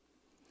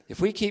 If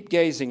we keep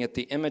gazing at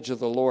the image of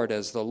the Lord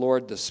as the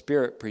Lord, the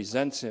Spirit,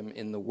 presents him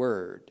in the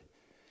Word,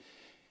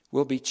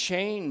 we'll be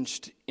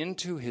changed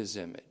into his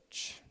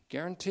image,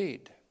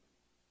 guaranteed.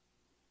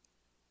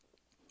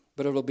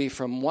 But it'll be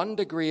from one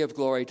degree of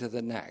glory to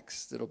the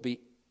next. It'll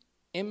be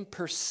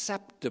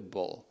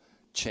imperceptible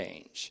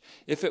change.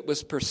 If it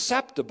was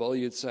perceptible,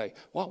 you'd say,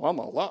 well, I'm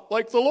a lot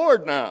like the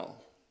Lord now.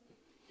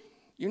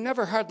 You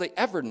never hardly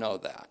ever know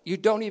that. You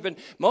don't even,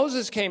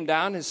 Moses came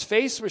down, his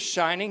face was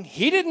shining.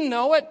 He didn't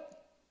know it.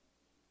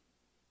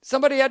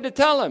 Somebody had to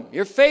tell him,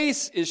 your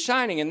face is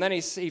shining. And then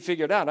he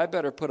figured out, I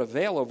better put a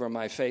veil over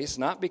my face,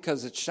 not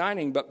because it's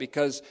shining, but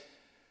because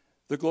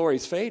the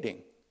glory's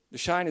fading. The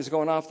shine is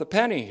going off the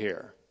penny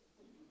here.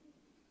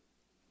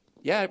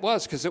 Yeah, it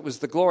was, because it was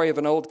the glory of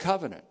an old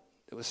covenant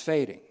that was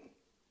fading.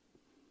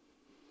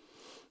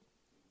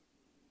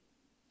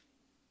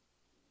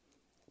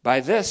 By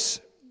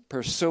this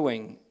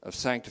pursuing of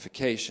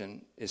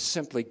sanctification is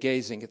simply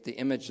gazing at the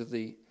image of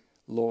the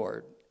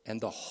Lord, and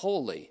the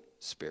Holy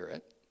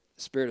Spirit,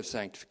 the Spirit of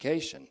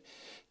sanctification,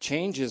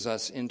 changes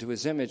us into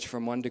his image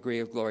from one degree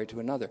of glory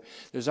to another.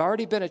 There's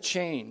already been a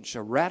change,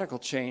 a radical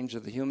change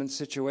of the human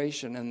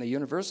situation and the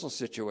universal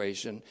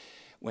situation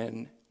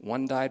when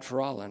one died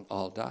for all and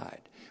all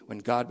died. When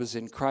God was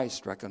in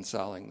Christ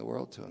reconciling the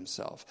world to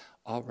himself.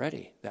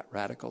 Already that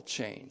radical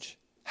change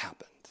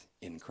happened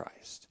in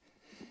Christ.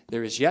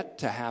 There is yet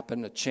to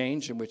happen a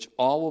change in which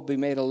all will be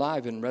made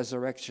alive in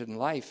resurrection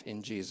life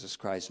in Jesus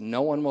Christ.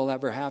 No one will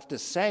ever have to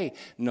say,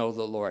 know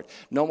the Lord.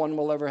 No one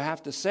will ever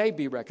have to say,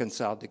 be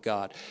reconciled to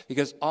God.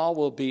 Because all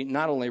will be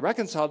not only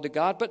reconciled to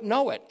God, but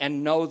know it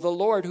and know the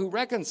Lord who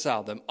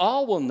reconciled them.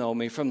 All will know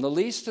me from the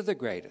least to the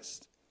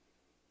greatest.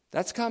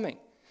 That's coming.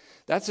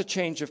 That's a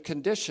change of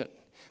condition.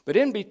 But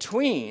in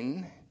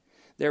between,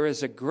 there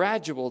is a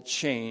gradual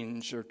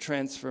change or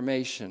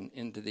transformation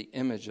into the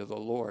image of the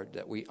Lord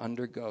that we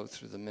undergo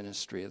through the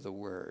ministry of the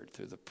Word,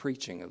 through the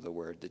preaching of the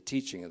Word, the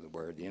teaching of the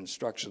Word, the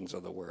instructions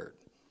of the Word.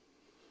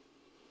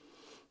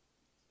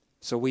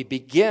 So we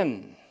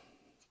begin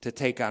to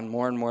take on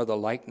more and more the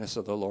likeness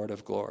of the Lord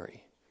of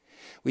glory.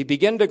 We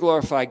begin to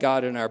glorify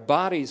God in our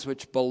bodies,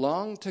 which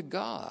belong to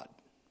God,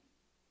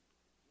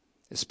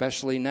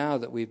 especially now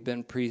that we've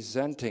been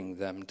presenting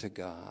them to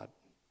God.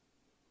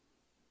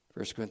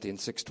 1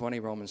 Corinthians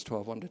 6:20, Romans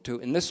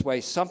 12:1-2. In this way,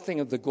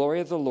 something of the glory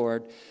of the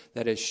Lord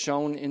that is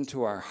shown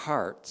into our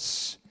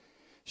hearts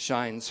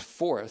shines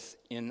forth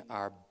in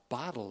our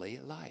bodily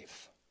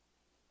life.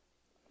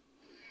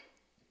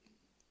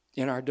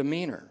 In our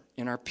demeanor,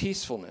 in our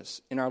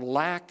peacefulness, in our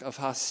lack of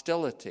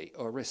hostility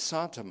or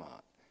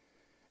ressentiment,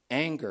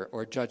 anger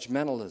or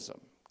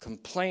judgmentalism,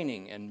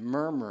 complaining and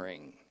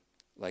murmuring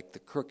like the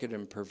crooked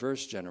and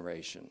perverse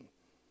generation.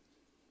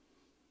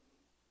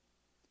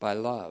 By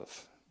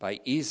love, by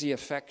easy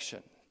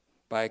affection,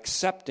 by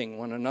accepting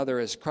one another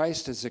as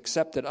Christ has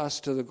accepted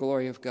us to the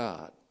glory of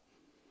God.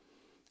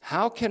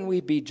 How can we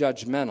be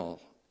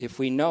judgmental if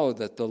we know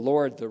that the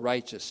Lord, the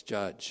righteous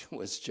judge,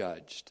 was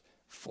judged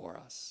for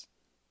us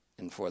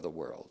and for the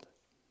world,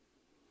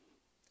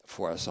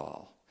 for us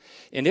all?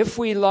 And if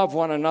we love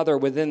one another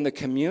within the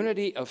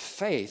community of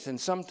faith,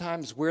 and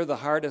sometimes we're the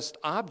hardest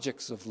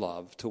objects of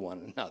love to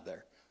one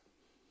another,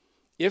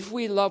 if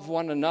we love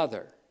one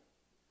another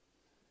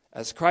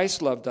as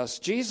Christ loved us,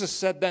 Jesus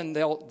said then,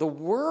 the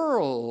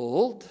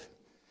world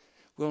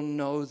will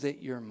know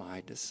that you're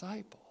my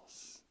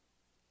disciples.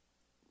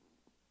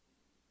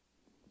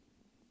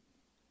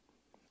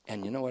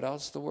 And you know what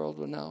else the world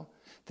will know?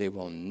 They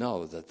will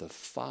know that the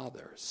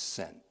Father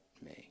sent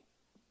me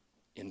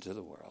into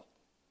the world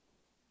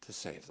to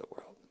save the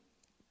world.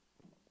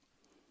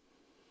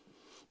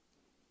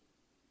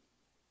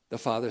 The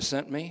Father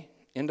sent me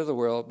into the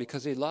world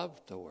because he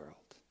loved the world.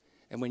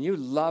 And when you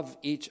love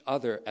each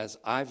other as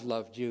I've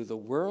loved you, the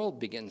world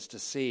begins to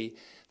see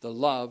the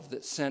love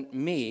that sent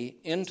me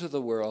into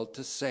the world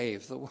to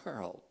save the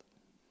world.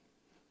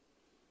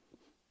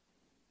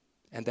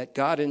 And that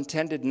God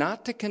intended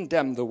not to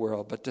condemn the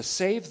world, but to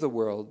save the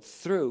world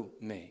through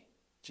me,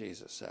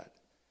 Jesus said.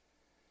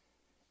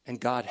 And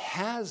God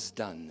has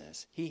done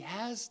this. He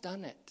has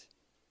done it.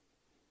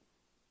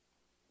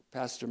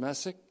 Pastor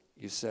Messick,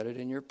 you said it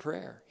in your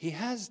prayer. He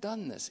has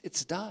done this.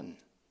 It's done.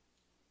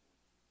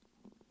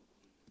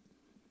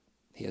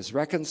 He has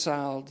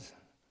reconciled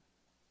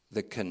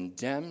the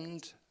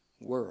condemned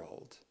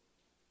world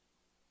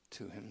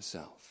to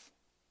himself.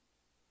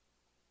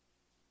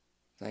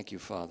 Thank you,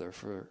 Father,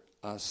 for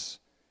us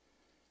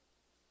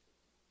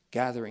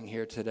gathering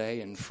here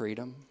today in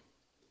freedom.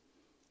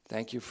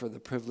 Thank you for the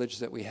privilege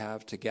that we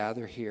have to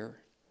gather here,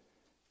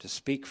 to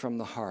speak from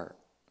the heart,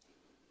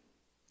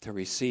 to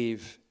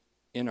receive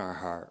in our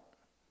heart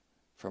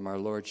from our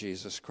Lord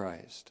Jesus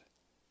Christ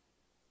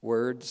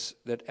words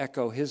that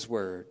echo his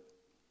word,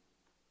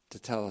 to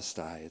tell us,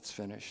 it's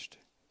finished.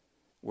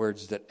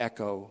 Words that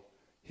echo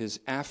his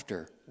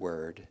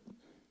afterword,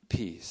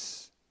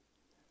 peace.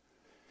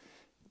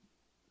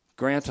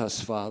 Grant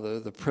us, Father,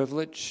 the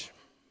privilege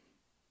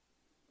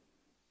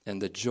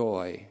and the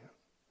joy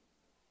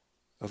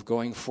of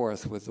going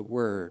forth with the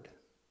word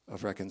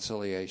of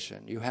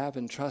reconciliation. You have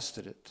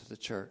entrusted it to the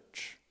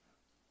church.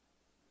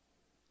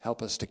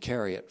 Help us to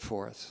carry it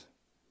forth.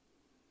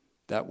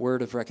 That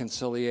word of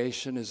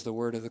reconciliation is the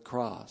word of the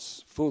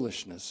cross,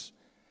 foolishness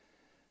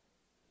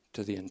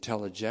to the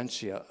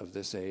intelligentsia of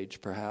this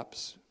age,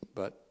 perhaps,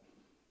 but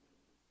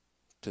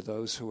to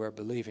those who are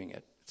believing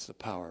it, it's the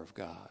power of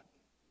God.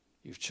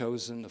 You've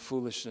chosen the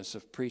foolishness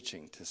of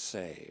preaching to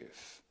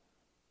save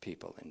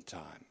people in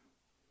time.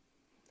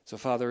 So,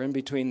 Father, in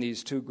between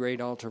these two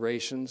great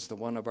alterations, the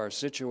one of our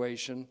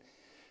situation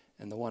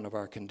and the one of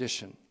our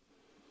condition,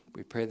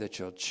 we pray that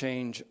you'll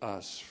change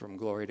us from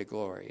glory to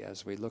glory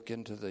as we look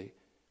into the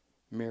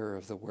mirror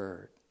of the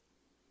Word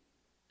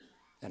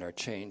and are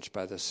changed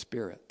by the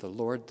Spirit, the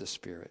Lord the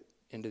Spirit,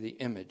 into the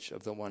image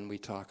of the one we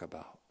talk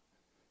about,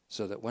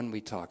 so that when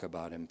we talk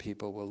about him,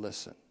 people will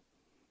listen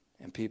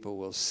and people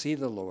will see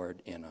the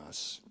Lord in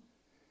us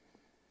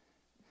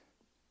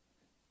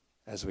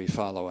as we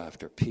follow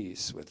after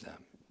peace with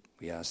them.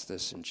 We ask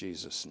this in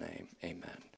Jesus' name. Amen.